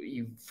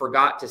you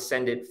forgot to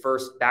send it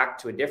first back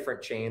to a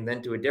different chain,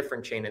 then to a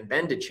different chain, and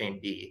then to chain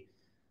B.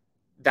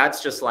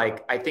 That's just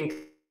like, I think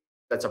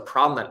that's a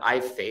problem that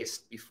I've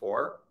faced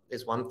before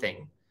is one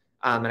thing.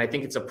 And I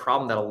think it's a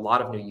problem that a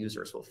lot of new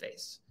users will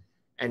face.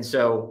 And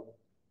so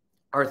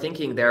our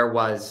thinking there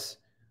was,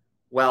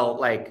 well,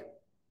 like,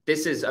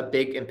 this is a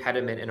big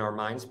impediment in our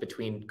minds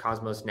between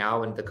Cosmos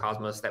now and the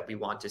Cosmos that we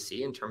want to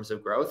see in terms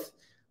of growth.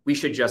 We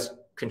should just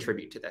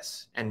contribute to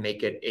this and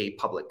make it a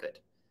public good.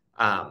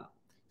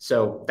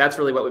 So that's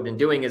really what we've been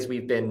doing is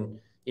we've been,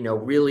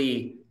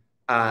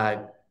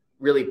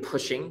 really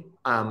pushing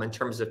in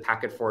terms of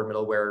packet forward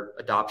middleware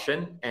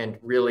adoption and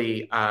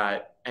really,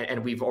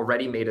 and we've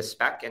already made a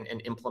spec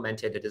and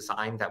implemented a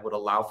design that would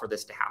allow for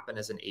this to happen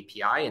as an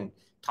API and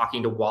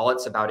talking to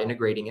wallets about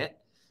integrating it.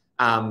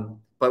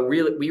 But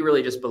really, we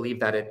really just believe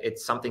that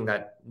it's something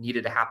that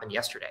needed to happen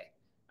yesterday.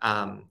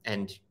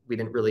 And we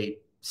didn't really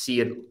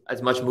see it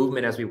as much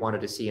movement as we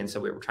wanted to see. And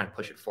so we were trying to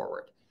push it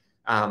forward.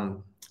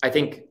 I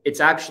think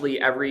it's actually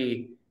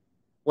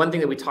one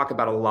thing that we talk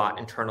about a lot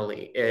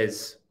internally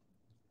is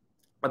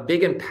a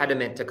big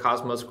impediment to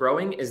Cosmos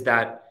growing is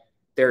that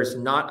there's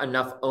not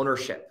enough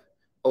ownership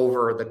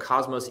over the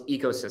Cosmos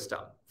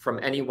ecosystem from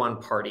any one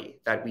party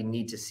that we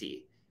need to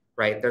see,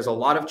 right? There's a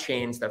lot of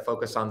chains that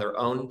focus on their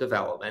own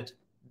development,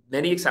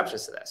 many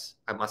exceptions to this,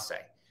 I must say,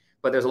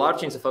 but there's a lot of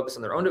chains that focus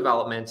on their own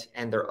development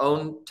and their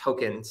own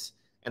tokens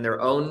and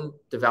their own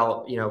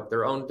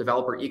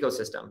developer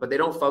ecosystem, but they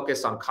don't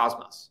focus on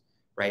Cosmos,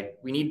 right?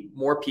 We need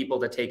more people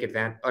to take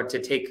advantage or to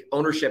take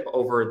ownership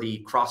over the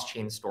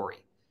cross-chain story,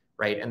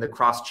 right? And the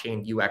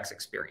cross-chain UX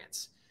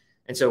experience.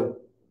 And so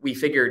we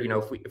figured,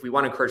 if we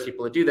want to encourage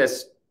people to do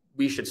this,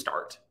 we should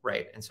start,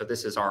 right? And so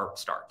this is our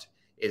start,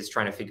 is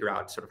trying to figure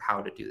out sort of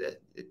how to do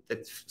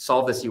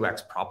solve this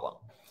UX problem.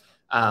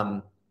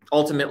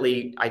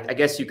 Ultimately, I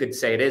guess you could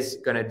say it is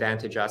going to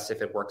advantage us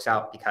if it works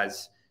out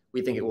because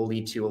we think it will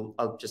lead to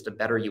just a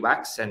better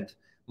UX and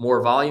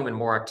more volume and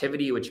more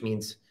activity, which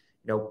means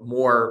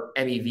more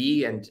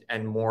MEV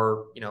and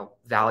more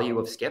value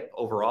of Skip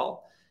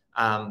overall.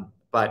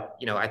 But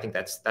I think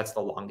that's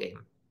the long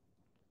game.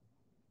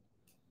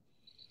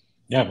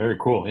 Yeah, very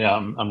cool. Yeah,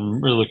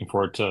 I'm really looking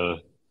forward to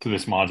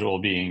this module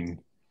being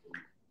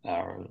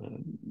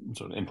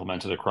sort of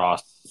implemented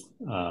across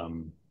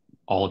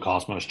all the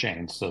Cosmos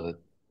chains, so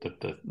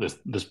that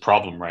this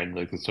problem, right?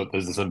 Like, so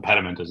there's this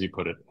impediment, as you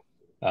put it,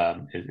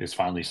 is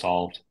finally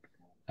solved.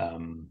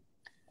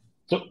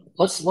 So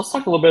let's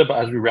talk a little bit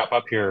about, as we wrap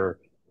up here,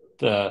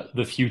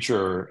 the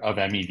future of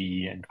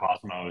MEV and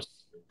Cosmos.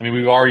 I mean,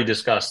 we've already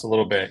discussed a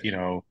little bit,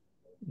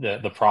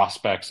 the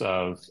prospects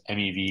of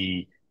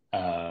MEV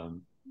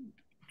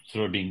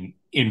sort of being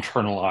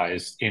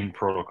internalized in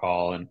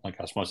protocol, and like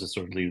Cosmos is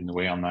sort of leading the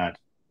way on that.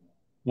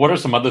 What are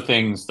some other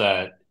things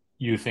that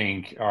you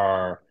think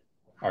are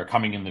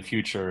coming in the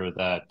future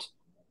that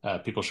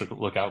people should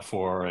look out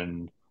for,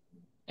 and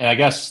I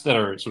guess that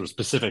are sort of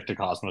specific to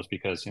Cosmos,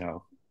 because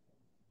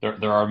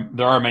there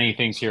are many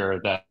things here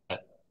that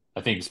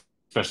I think,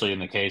 especially in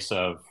the case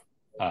of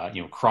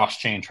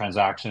cross-chain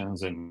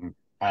transactions, and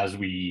as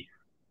we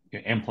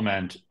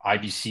implement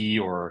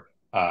IBC or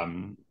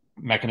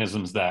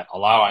mechanisms that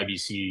allow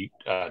IBC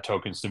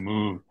tokens to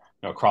move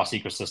across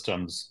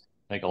ecosystems.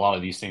 I think a lot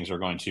of these things are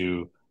going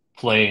to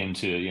play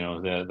into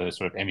the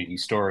sort of MEV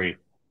story.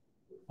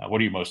 What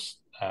are you most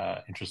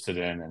interested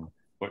in, and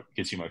what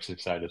gets you most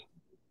excited?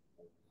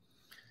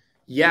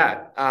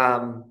 Yeah.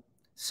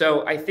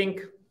 So I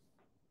think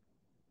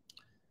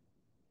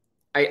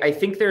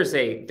there's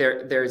a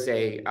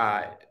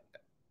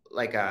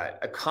like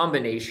a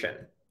combination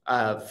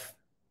of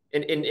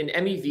in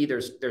MEV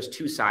there's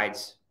two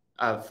sides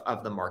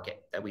of the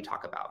market that we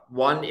talk about.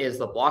 One is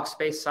the block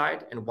space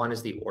side, and one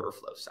is the order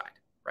flow side,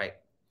 right?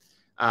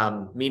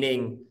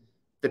 Meaning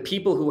the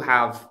people who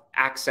have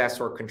access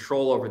or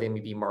control over the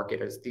MEV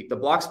market is the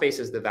block space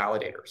is the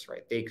validators,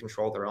 right? They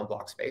control their own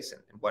block space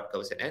and what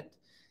goes in it.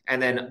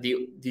 And then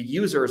the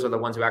users are the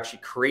ones who actually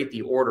create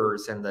the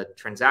orders and the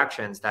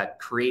transactions that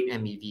create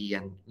MEV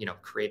and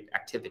create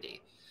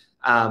activity.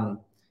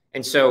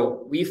 And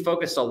so we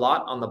focused a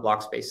lot on the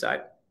block space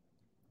side.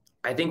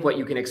 I think what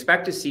you can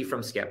expect to see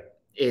from Skip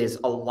is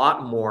a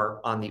lot more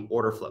on the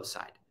order flow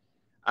side.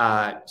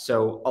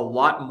 So a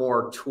lot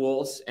more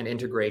tools and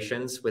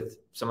integrations with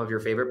some of your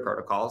favorite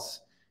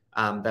protocols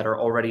that are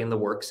already in the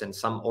works and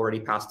some already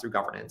passed through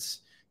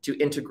governance to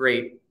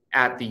integrate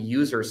at the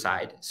user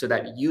side so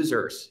that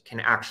users can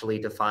actually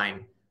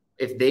define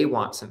if they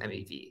want some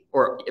MEV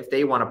or if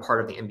they want a part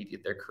of the MEV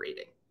that they're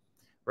creating,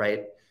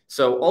 right?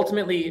 So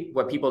ultimately,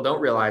 what people don't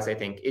realize, I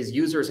think, is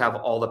users have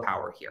all the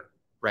power here,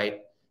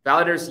 right?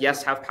 Validators,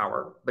 yes, have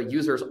power, but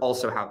users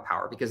also have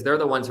power because they're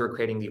the ones who are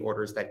creating the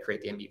orders that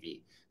create the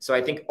MEV. So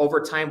I think over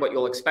time, what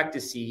you'll expect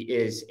to see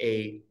is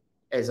a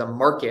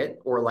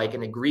market or like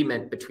an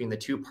agreement between the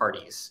two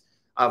parties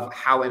of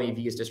how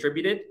MEV is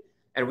distributed.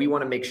 And we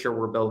want to make sure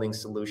we're building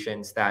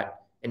solutions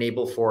that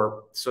enable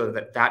for sort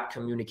of that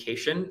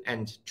communication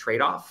and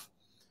trade-off,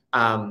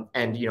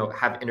 and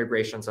have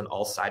integrations on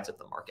all sides of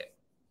the market.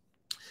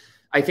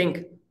 I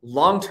think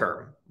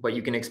long-term, what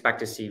you can expect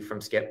to see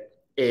from Skip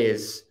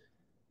is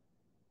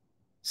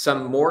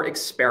some more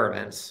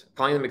experiments,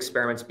 calling them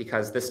experiments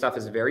because this stuff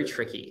is very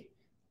tricky,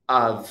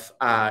 of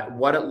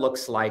what it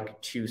looks like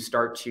to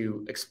start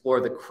to explore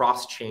the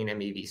cross-chain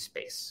MEV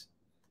space.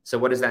 So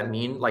what does that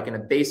mean? Like in a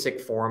basic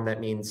form, that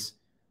means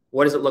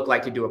what does it look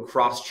like to do a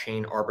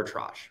cross-chain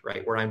arbitrage,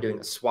 right? Where I'm doing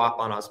a swap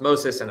on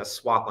Osmosis and a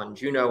swap on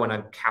Juno, and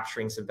I'm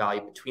capturing some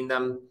value between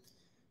them.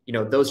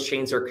 Those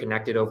chains are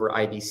connected over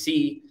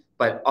IBC,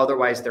 but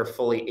otherwise they're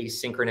fully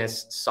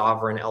asynchronous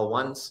sovereign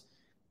L1s.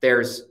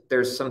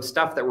 There's some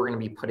stuff that we're going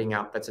to be putting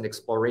out that's an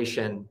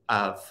exploration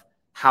of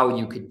how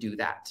you could do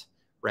that,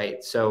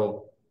 right?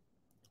 So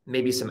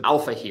maybe some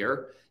alpha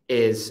here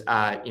is,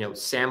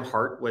 Sam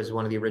Hart was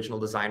one of the original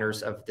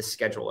designers of the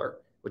scheduler,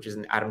 which is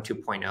an Atom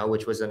 2.0,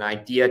 which was an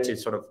idea to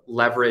sort of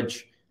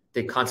leverage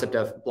the concept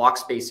of block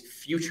space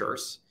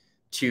futures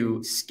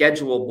to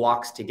schedule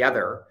blocks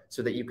together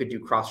so that you could do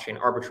cross-chain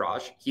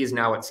arbitrage. He is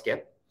now at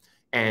Skip,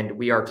 and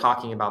we are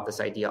talking about this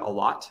idea a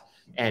lot,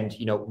 and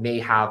may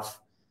have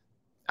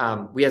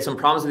we had some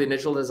problems with the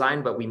initial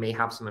design, but we may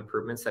have some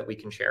improvements that we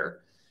can share.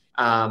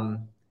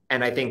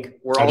 And I think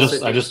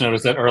I just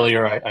noticed that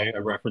earlier I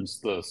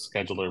referenced the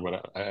scheduler,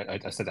 but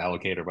I said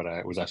allocator, but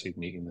I was actually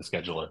meaning the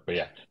scheduler. But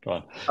yeah, go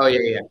on. Oh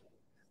yeah.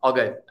 All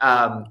good.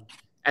 And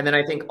then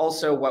I think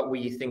also what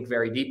we think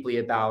very deeply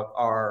about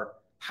are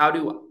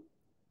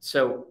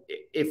so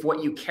if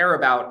what you care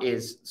about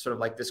is sort of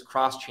like this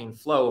cross-chain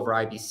flow over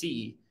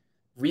IBC,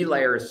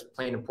 relayers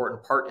play an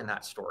important part in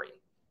that story.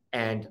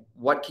 And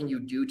what can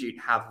you do to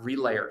have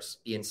relayers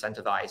be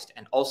incentivized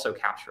and also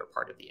capture a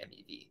part of the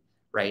MEV,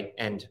 right?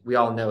 And we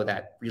all know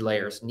that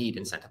relayers need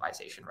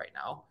incentivization right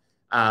now.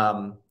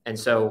 And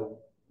so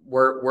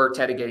we're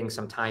dedicating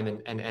some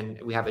time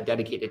and we have a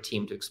dedicated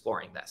team to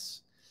exploring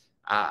this.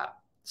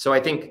 So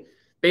I think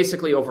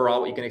basically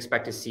overall what you can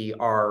expect to see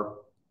are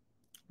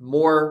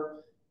more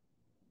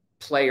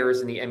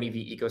players in the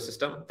MEV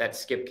ecosystem that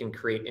Skip can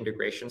create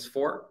integrations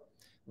for,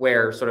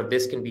 where sort of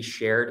this can be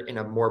shared in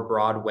a more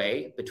broad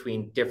way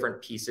between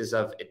different pieces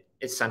of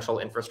essential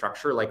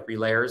infrastructure like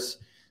relayers,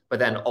 but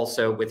then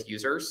also with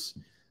users.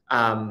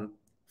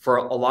 For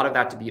a lot of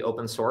that to be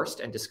open sourced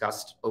and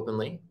discussed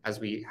openly, as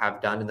we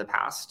have done in the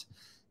past.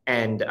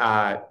 And,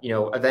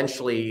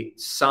 eventually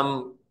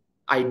some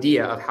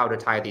idea of how to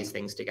tie these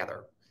things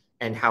together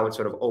and how it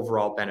sort of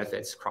overall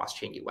benefits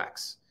cross-chain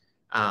UX.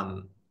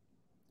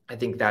 I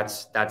think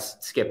that's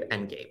Skip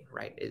endgame,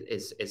 right?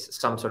 Is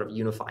some sort of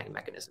unifying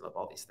mechanism of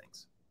all these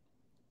things.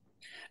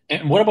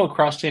 And what about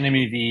cross-chain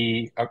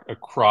MEV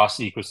across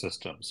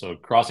ecosystems? So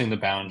crossing the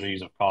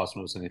boundaries of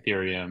Cosmos and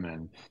Ethereum,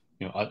 and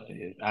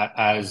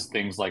as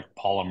things like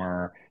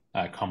Polymer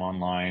come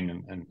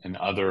online and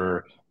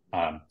other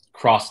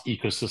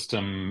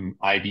cross-ecosystem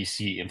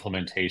IBC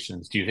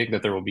implementations, do you think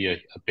that there will be a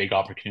big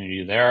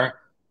opportunity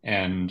there?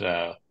 And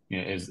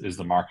is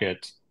the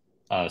market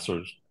sort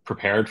of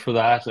prepared for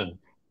that? And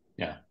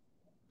yeah,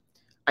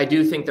 I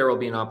do think there will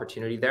be an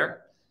opportunity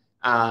there.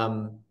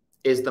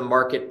 Is the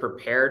market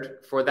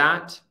prepared for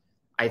that?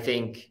 I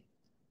think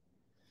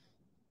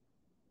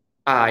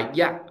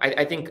Yeah,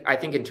 I think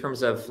in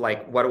terms of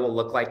like what it will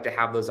look like to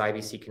have those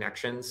IBC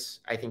connections,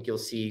 I think you'll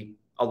see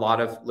a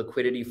lot of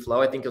liquidity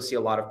flow. I think you'll see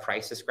a lot of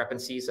price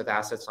discrepancies of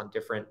assets on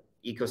different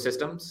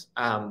ecosystems,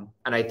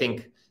 and I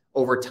think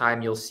over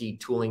time you'll see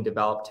tooling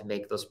develop to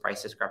make those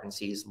price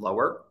discrepancies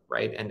lower,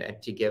 right? And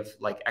to give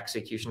like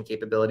execution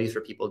capabilities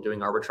for people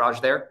doing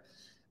arbitrage there.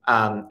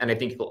 And I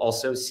think you'll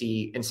also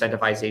see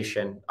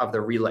incentivization of the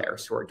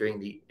relayers who are doing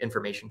the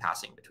information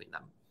passing between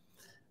them.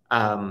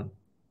 Um,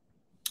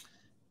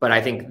 but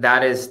I think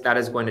that is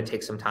going to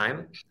take some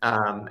time,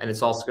 and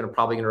it's also going to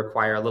probably going to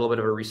require a little bit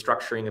of a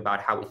restructuring about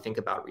how we think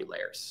about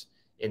relayers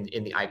in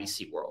the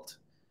IBC world.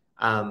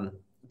 Um,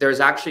 there's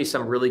actually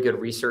some really good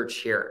research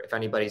here, if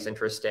anybody's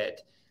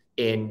interested,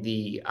 in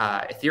the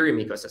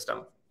Ethereum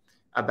ecosystem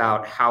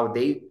about how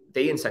they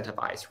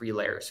incentivize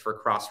relayers for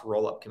cross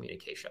rollup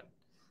communication.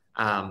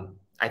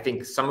 I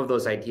think some of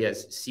those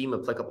ideas seem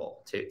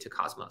applicable to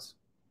Cosmos.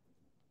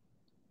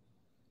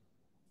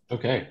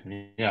 Okay,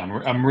 yeah,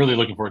 I'm really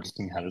looking forward to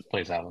seeing how this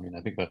plays out. I mean,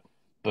 I think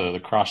the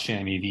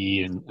cross-chain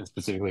EV and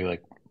specifically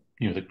like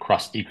the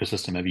cross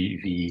ecosystem of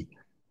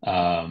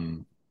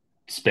EV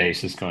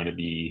space is going to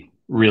be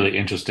really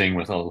interesting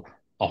with a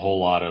whole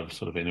lot of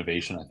sort of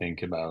innovation. I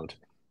think about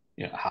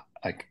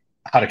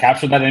how to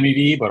capture that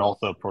MEV, but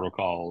also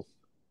protocols,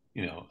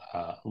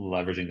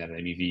 leveraging that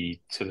MEV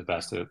to the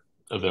best of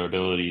their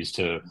abilities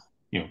to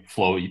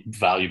flow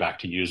value back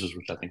to users,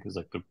 which I think is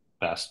like the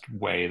best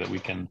way that we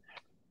can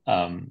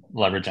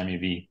leverage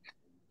MEV.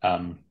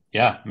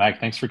 Yeah, Mag,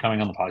 thanks for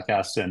coming on the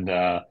podcast and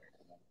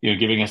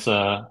giving us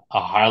a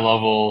high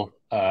level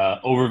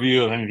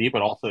overview of MEV,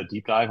 but also a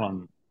deep dive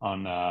on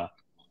a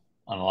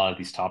lot of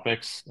these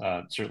topics.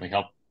 Certainly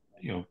help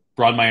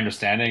broaden my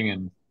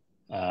understanding,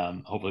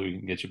 and hopefully we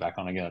can get you back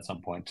on again at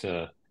some point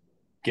to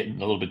get a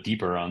little bit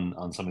deeper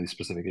on some of these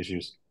specific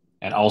issues.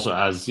 And also,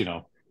 as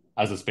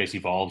the space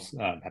evolves,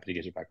 I'm happy to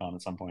get you back on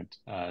at some point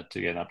to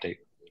get an update.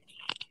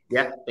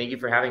 Yeah, thank you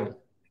for having me.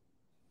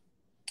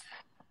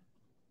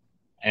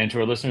 And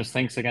to our listeners,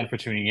 thanks again for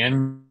tuning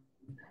in.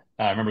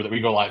 Remember that we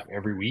go live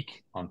every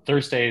week on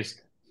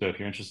Thursdays. So if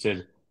you're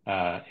interested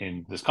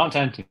in this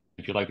content,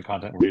 if you like the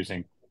content we're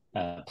using,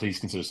 please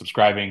consider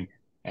subscribing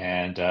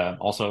and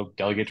also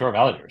delegate to our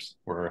validators.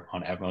 We're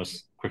on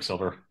Evmos,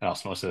 Quicksilver, and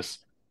Osmosis.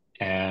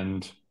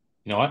 And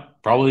you know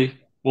what? Probably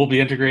we'll be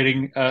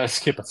integrating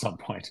Skip at some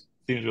point.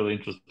 Seems really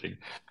interesting.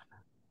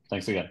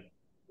 Thanks again.